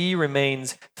faithless, he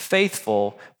remains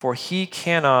faithful, for he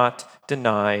cannot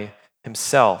deny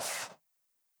himself."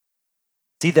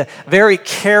 See, the very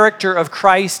character of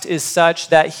Christ is such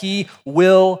that he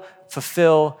will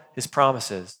fulfill his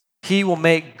promises. He will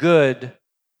make good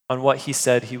on what he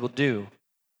said he will do.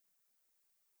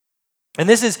 And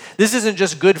this isn't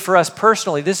just good for us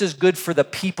personally, this is good for the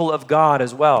people of God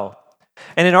as well.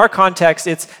 And in our context,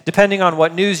 it's depending on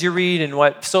what news you read and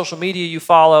what social media you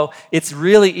follow, it's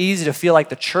really easy to feel like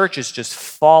the church is just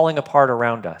falling apart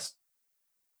around us.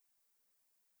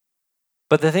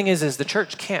 But the thing is the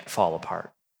church can't fall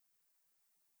apart.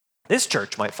 This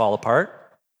church might fall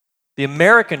apart. The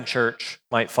American church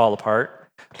might fall apart,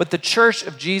 but the church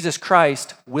of Jesus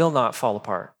Christ will not fall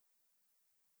apart.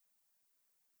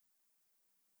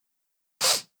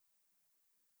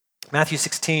 Matthew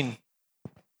 16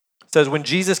 says, when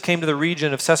Jesus came to the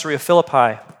region of Caesarea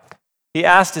Philippi, he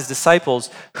asked his disciples,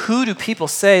 "Who do people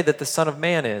say that the Son of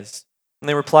Man is?" And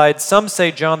they replied, "Some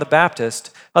say John the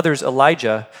Baptist, others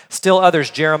Elijah, still others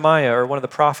Jeremiah or one of the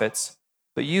prophets.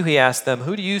 But you," he asked them,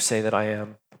 "who do you say that I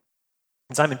am?"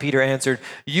 And Simon Peter answered,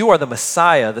 "You are the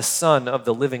Messiah, the Son of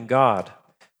the living God."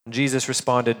 And Jesus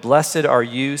responded, "Blessed are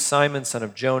you, Simon, son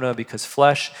of Jonah, because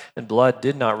flesh and blood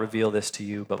did not reveal this to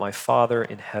you, but my Father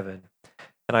in heaven.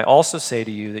 And I also say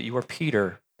to you that you are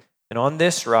Peter, and on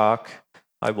this rock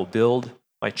I will build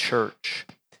my church,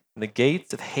 and the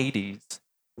gates of Hades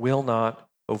will not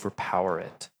overpower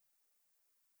it."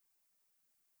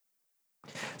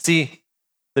 See,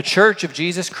 the church of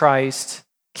Jesus Christ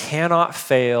cannot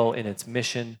fail in its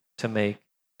mission to make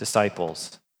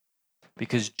disciples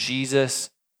because Jesus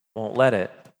won't let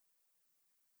it.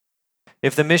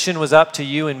 If the mission was up to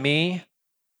you and me,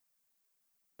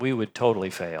 we would totally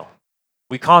fail.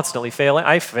 We constantly fail.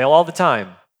 I fail all the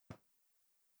time.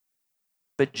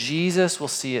 But Jesus will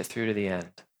see it through to the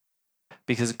end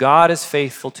because God is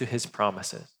faithful to his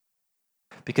promises,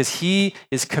 because he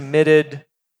is committed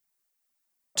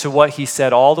to what he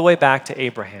said all the way back to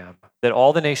Abraham, that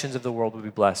all the nations of the world will be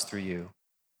blessed through you.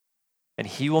 And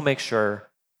he will make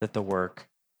sure that the work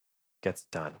gets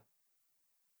done.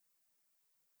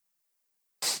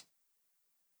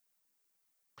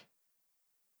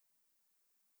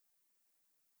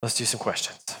 Let's do some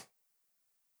questions.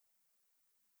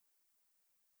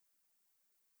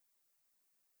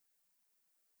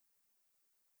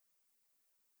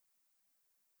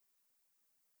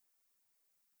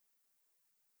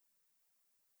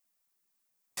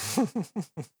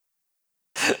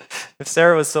 If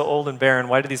Sarah was so old and barren,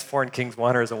 why do these foreign kings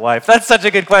want her as a wife? That's such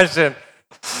a good question.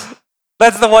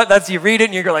 That's the one, you read it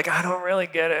and you're like, I don't really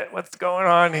get it. What's going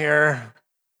on here?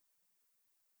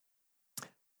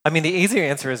 I mean, the easier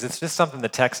answer is it's just something the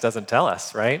text doesn't tell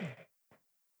us, right?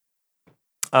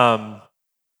 A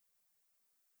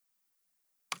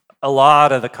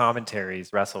lot of the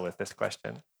commentaries wrestle with this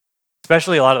question,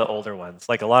 especially a lot of the older ones.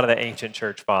 Like a lot of the ancient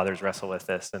church fathers wrestle with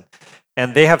this,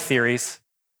 and they have theories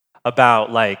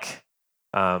about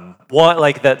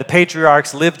the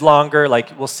patriarchs lived longer.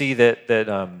 Like we'll see that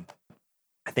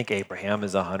I think Abraham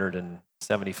is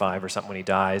 175 or something when he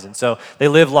dies, and so they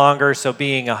live longer. So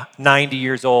being 90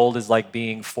 years old is like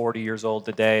being 40 years old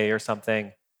today or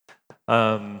something.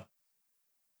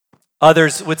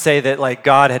 Others would say that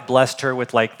God had blessed her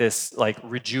with this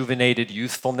rejuvenated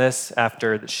youthfulness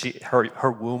after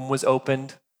her womb was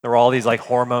opened. There were all these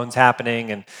hormones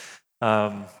happening, and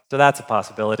so that's a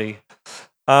possibility.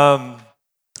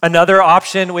 Another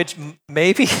option, which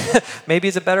maybe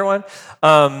is a better one,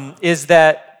 is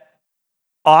that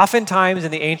oftentimes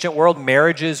in the ancient world,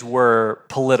 marriages were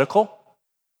political.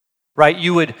 Right?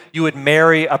 You would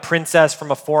marry a princess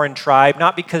from a foreign tribe,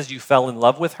 not because you fell in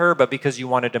love with her, but because you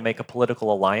wanted to make a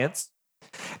political alliance.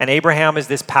 And Abraham is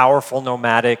this powerful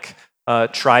nomadic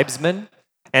tribesman,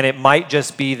 and it might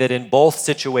just be that in both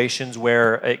situations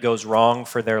where it goes wrong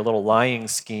for their little lying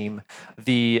scheme,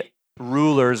 the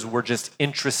rulers were just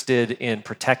interested in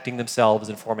protecting themselves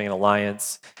and forming an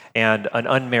alliance, and an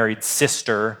unmarried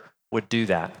sister would do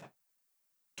that.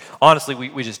 Honestly,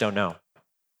 we just don't know.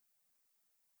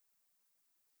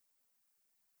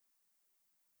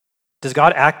 Does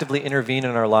God actively intervene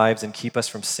in our lives and keep us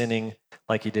from sinning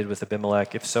like he did with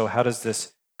Abimelech? If so, how does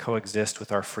this coexist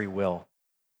with our free will?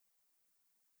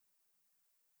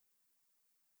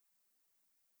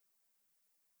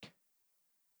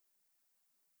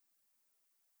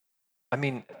 I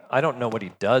mean, I don't know what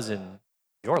he does in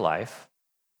your life,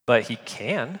 but he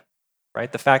can,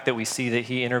 right? The fact that we see that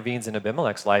he intervenes in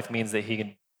Abimelech's life means that he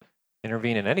can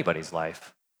intervene in anybody's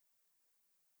life.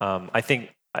 I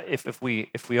think if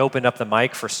we opened up the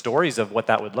mic for stories of what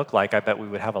that would look like, I bet we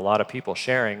would have a lot of people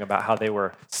sharing about how they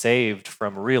were saved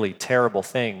from really terrible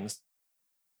things,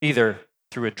 either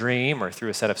through a dream or through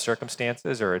a set of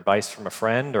circumstances or advice from a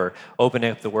friend or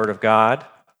opening up the Word of God.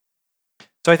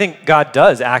 So I think God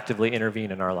does actively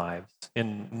intervene in our lives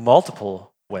in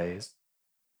multiple ways.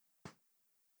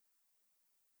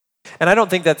 And I don't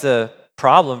think that's a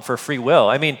problem for free will.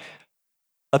 I mean,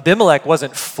 Abimelech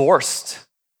wasn't forced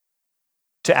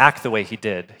to act the way he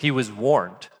did. He was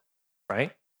warned,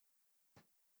 right?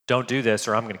 Don't do this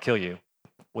or I'm going to kill you,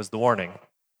 was the warning,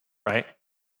 right?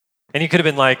 And he could have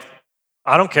been like,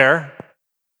 I don't care,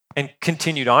 and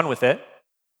continued on with it.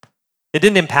 It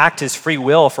didn't impact his free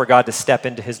will for God to step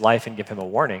into his life and give him a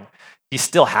warning. He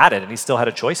still had it, and he still had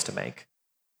a choice to make.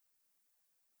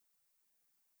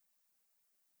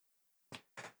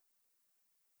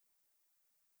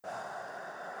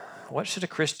 What should a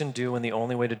Christian do when the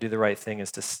only way to do the right thing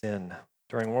is to sin?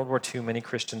 During World War II, many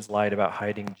Christians lied about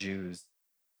hiding Jews.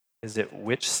 Is it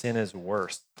which sin is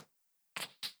worse?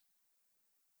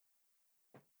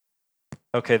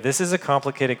 Okay, this is a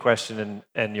complicated question,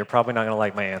 and you're probably not going to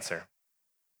like my answer.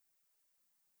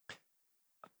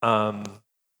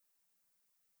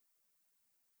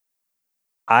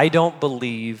 I don't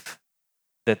believe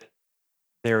that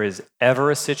there is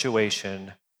ever a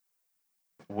situation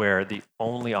where the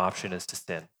only option is to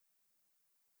sin.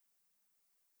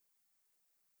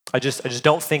 I just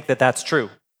don't think that that's true.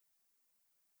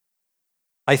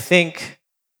 I think,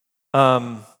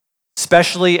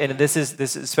 especially, and this is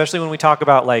especially when we talk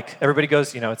about, like, everybody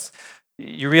goes,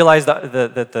 you realize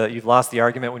that you've lost the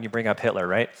argument when you bring up Hitler,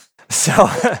 right? So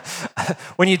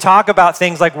when you talk about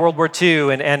things like World War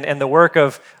II and the work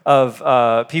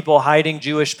of people hiding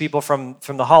Jewish people from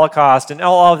the Holocaust and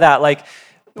all of that, like,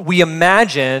 we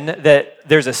imagine that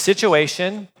there's a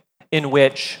situation in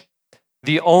which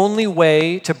the only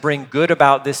way to bring good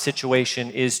about this situation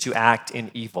is to act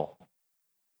in evil.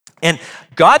 And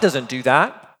God doesn't do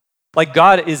that. Like,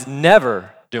 God is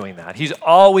never doing that. He's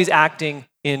always acting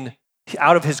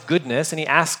out of his goodness, and he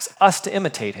asks us to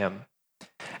imitate him.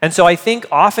 And so I think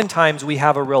oftentimes we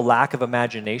have a real lack of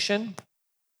imagination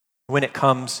when it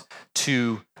comes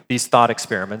to these thought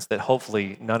experiments that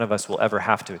hopefully none of us will ever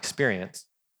have to experience.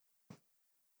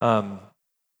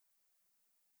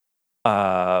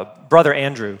 Brother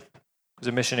Andrew, who's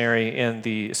a missionary in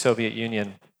the Soviet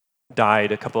Union,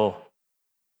 died I think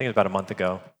it was about a month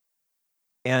ago.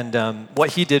 And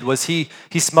what he did was he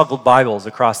smuggled Bibles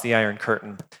across the Iron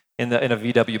Curtain in a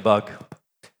VW Bug.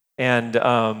 And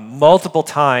multiple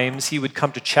times he would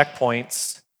come to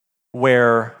checkpoints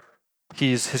where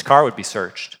his car would be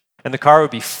searched. And the car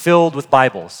would be filled with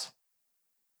Bibles.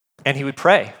 And he would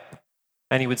pray.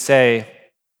 And he would say,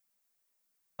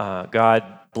 God,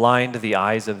 blind the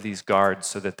eyes of these guards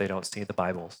so that they don't see the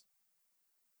Bibles.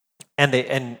 And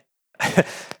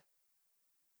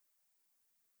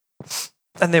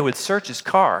and they would search his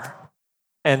car.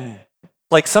 And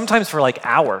like sometimes for like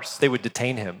hours, they would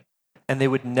detain him. And they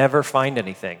would never find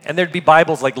anything. And there'd be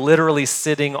Bibles like literally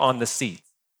sitting on the seats.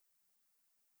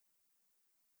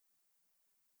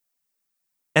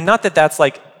 And not that that's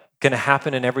like going to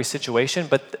happen in every situation,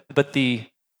 but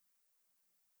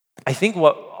I think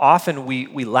what often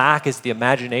we lack is the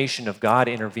imagination of God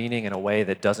intervening in a way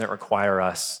that doesn't require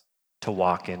us to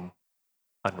walk in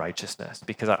unrighteousness,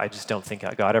 because I just don't think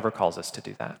God ever calls us to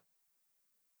do that.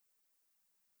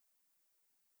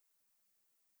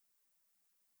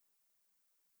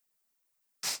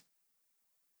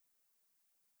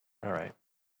 All right.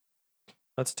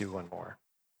 Let's do one more.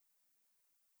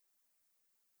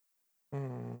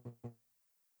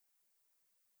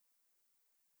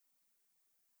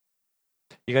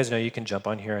 You guys know you can jump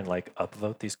on here and like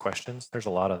upvote these questions. There's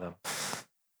a lot of them.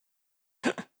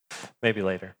 Maybe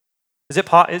later. Is a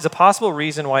possible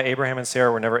reason why Abraham and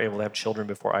Sarah were never able to have children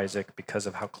before Isaac because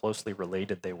of how closely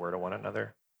related they were to one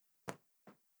another?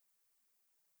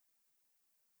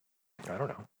 I don't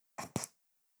know.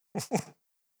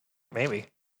 Maybe.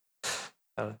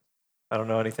 I don't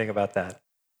know anything about that.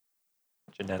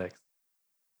 Genetics.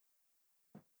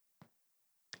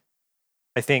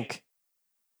 I think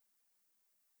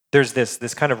there's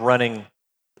this kind of running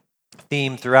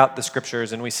theme throughout the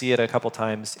scriptures, and we see it a couple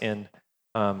times in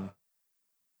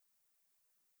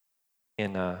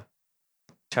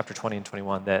chapter 20 and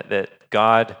 21, that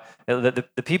God,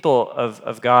 the people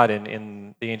of God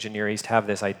in the ancient Near East have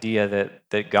this idea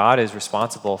that God is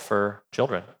responsible for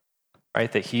children,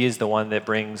 right? That he is the one that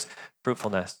brings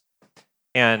fruitfulness.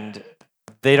 And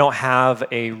they don't have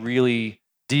a really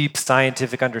deep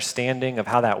scientific understanding of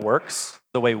how that works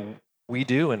the way we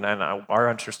do, and our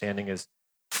understanding is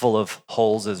full of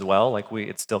holes as well. Like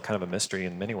it's still kind of a mystery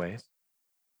in many ways.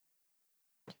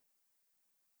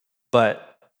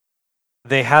 But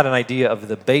they had an idea of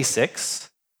the basics,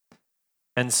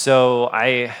 and so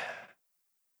I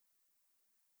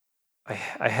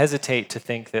hesitate to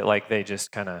think that like they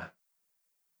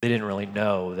didn't really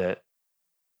know that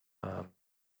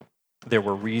there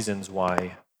were reasons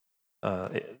why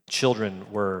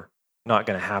children were not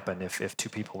going to happen if two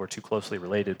people were too closely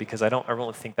related, because I don't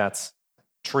really think that's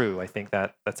true. I think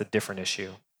that's a different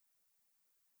issue.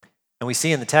 And we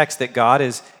see in the text that God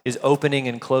is opening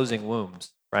and closing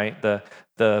wombs, right?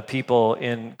 The people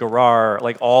in Gerar,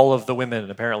 like all of the women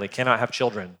apparently cannot have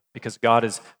children because God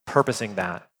is purposing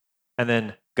that. And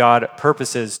then God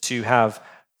purposes to have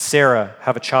Sarah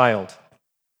have a child.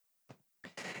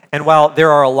 And while there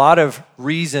are a lot of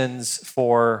reasons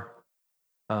for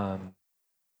an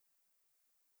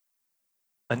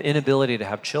inability to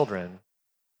have children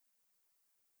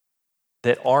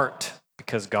that aren't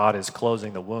because God is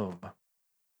closing the womb,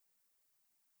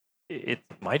 it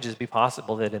might just be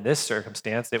possible that in this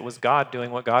circumstance, it was God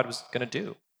doing what God was going to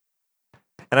do.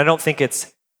 And I don't think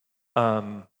it's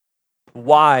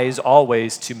wise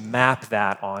always to map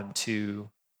that onto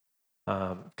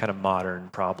kind of modern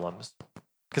problems,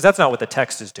 because that's not what the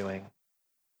text is doing.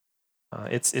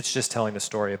 It's just telling the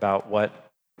story about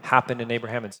what happened in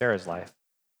Abraham and Sarah's life.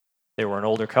 They were an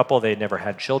older couple. They never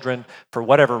had children. For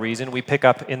whatever reason, we pick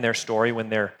up in their story when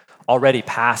they're already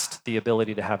past the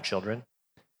ability to have children.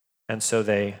 And so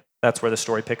that's where the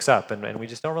story picks up, and we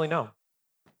just don't really know.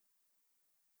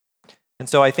 And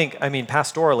so I mean,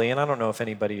 pastorally, and I don't know if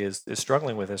anybody is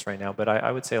struggling with this right now, but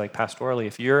I would say, like, pastorally,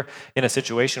 if you're in a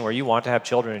situation where you want to have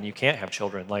children and you can't have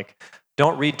children, like,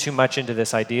 don't read too much into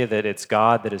this idea that it's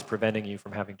God that is preventing you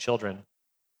from having children.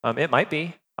 It might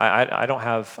be. I don't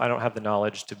have the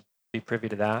knowledge to be privy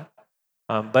to that.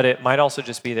 But it might also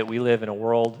just be that we live in a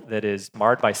world that is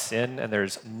marred by sin, and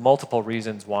there's multiple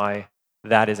reasons why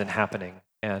that isn't happening.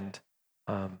 And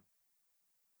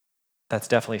that's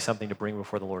definitely something to bring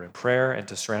before the Lord in prayer and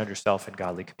to surround yourself in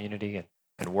godly community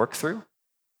and work through.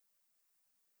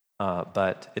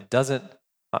 But it doesn't,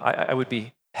 I would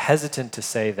be hesitant to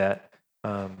say that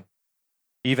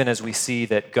even as we see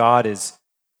that God is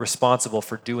responsible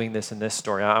for doing this in this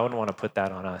story, I wouldn't want to put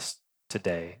that on us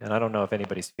today. And I don't know if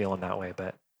anybody's feeling that way,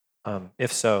 but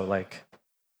if so, like,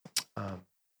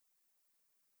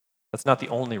 that's not the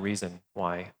only reason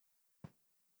why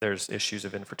there's issues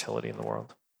of infertility in the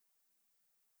world.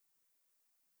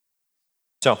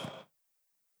 So,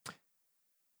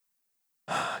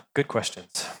 good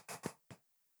questions.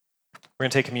 We're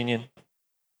going to take communion.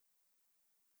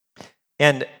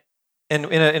 And in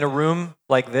a room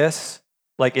like this,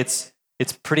 like, it's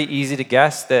pretty easy to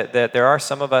guess that there are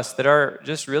some of us that are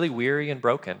just really weary and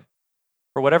broken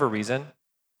for whatever reason.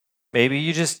 Maybe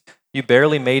you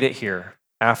barely made it here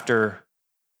after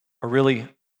a really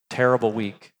terrible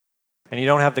week, and you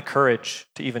don't have the courage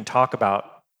to even talk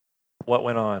about what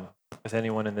went on with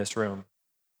anyone in this room.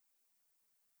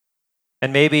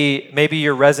 And maybe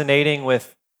you're resonating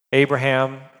with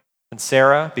Abraham and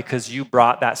Sarah because you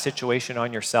brought that situation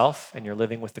on yourself and you're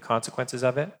living with the consequences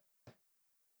of it.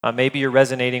 Maybe you're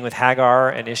resonating with Hagar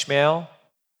and Ishmael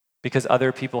because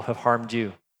other people have harmed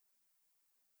you.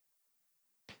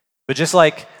 But just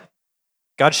like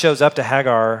God shows up to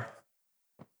Hagar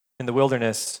in the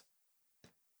wilderness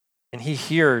and he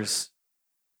hears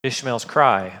Ishmael's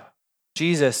cry,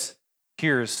 Jesus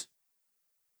hears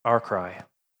our cry.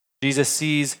 Jesus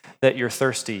sees that you're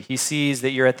thirsty. He sees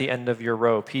that you're at the end of your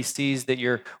rope. He sees that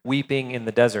you're weeping in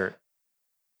the desert.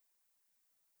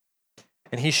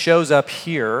 And he shows up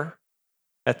here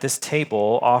at this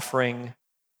table offering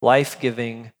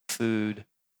life-giving food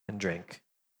and drink,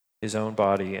 his own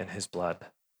body and his blood,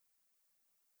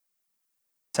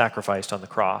 sacrificed on the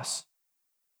cross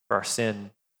for our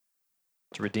sin,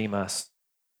 to redeem us,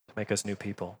 to make us new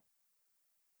people.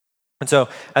 And so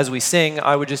as we sing,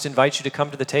 I would just invite you to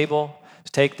come to the table,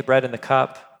 to take the bread and the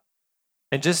cup,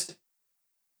 and just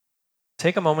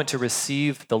take a moment to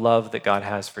receive the love that God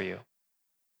has for you.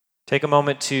 Take a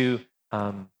moment to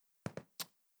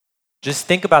just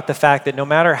think about the fact that no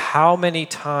matter how many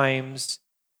times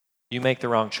you make the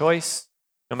wrong choice,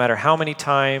 no matter how many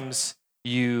times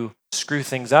you screw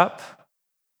things up,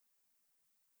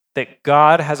 that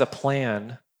God has a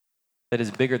plan that is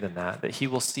bigger than that he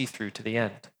will see through to the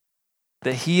end.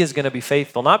 That he is going to be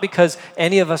faithful, not because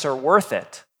any of us are worth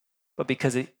it, but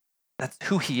because that's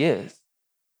who he is.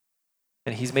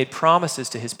 And he's made promises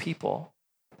to his people.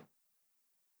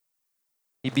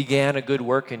 He began a good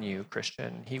work in you,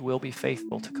 Christian. He will be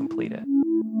faithful to complete it.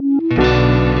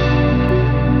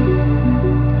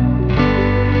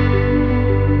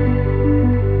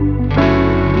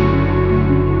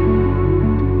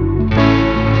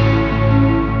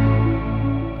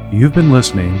 You've been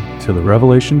listening to the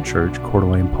Revelation Church Coeur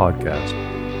d'Alene podcast.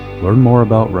 Learn more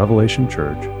about Revelation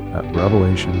Church at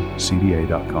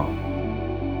revelationcda.com.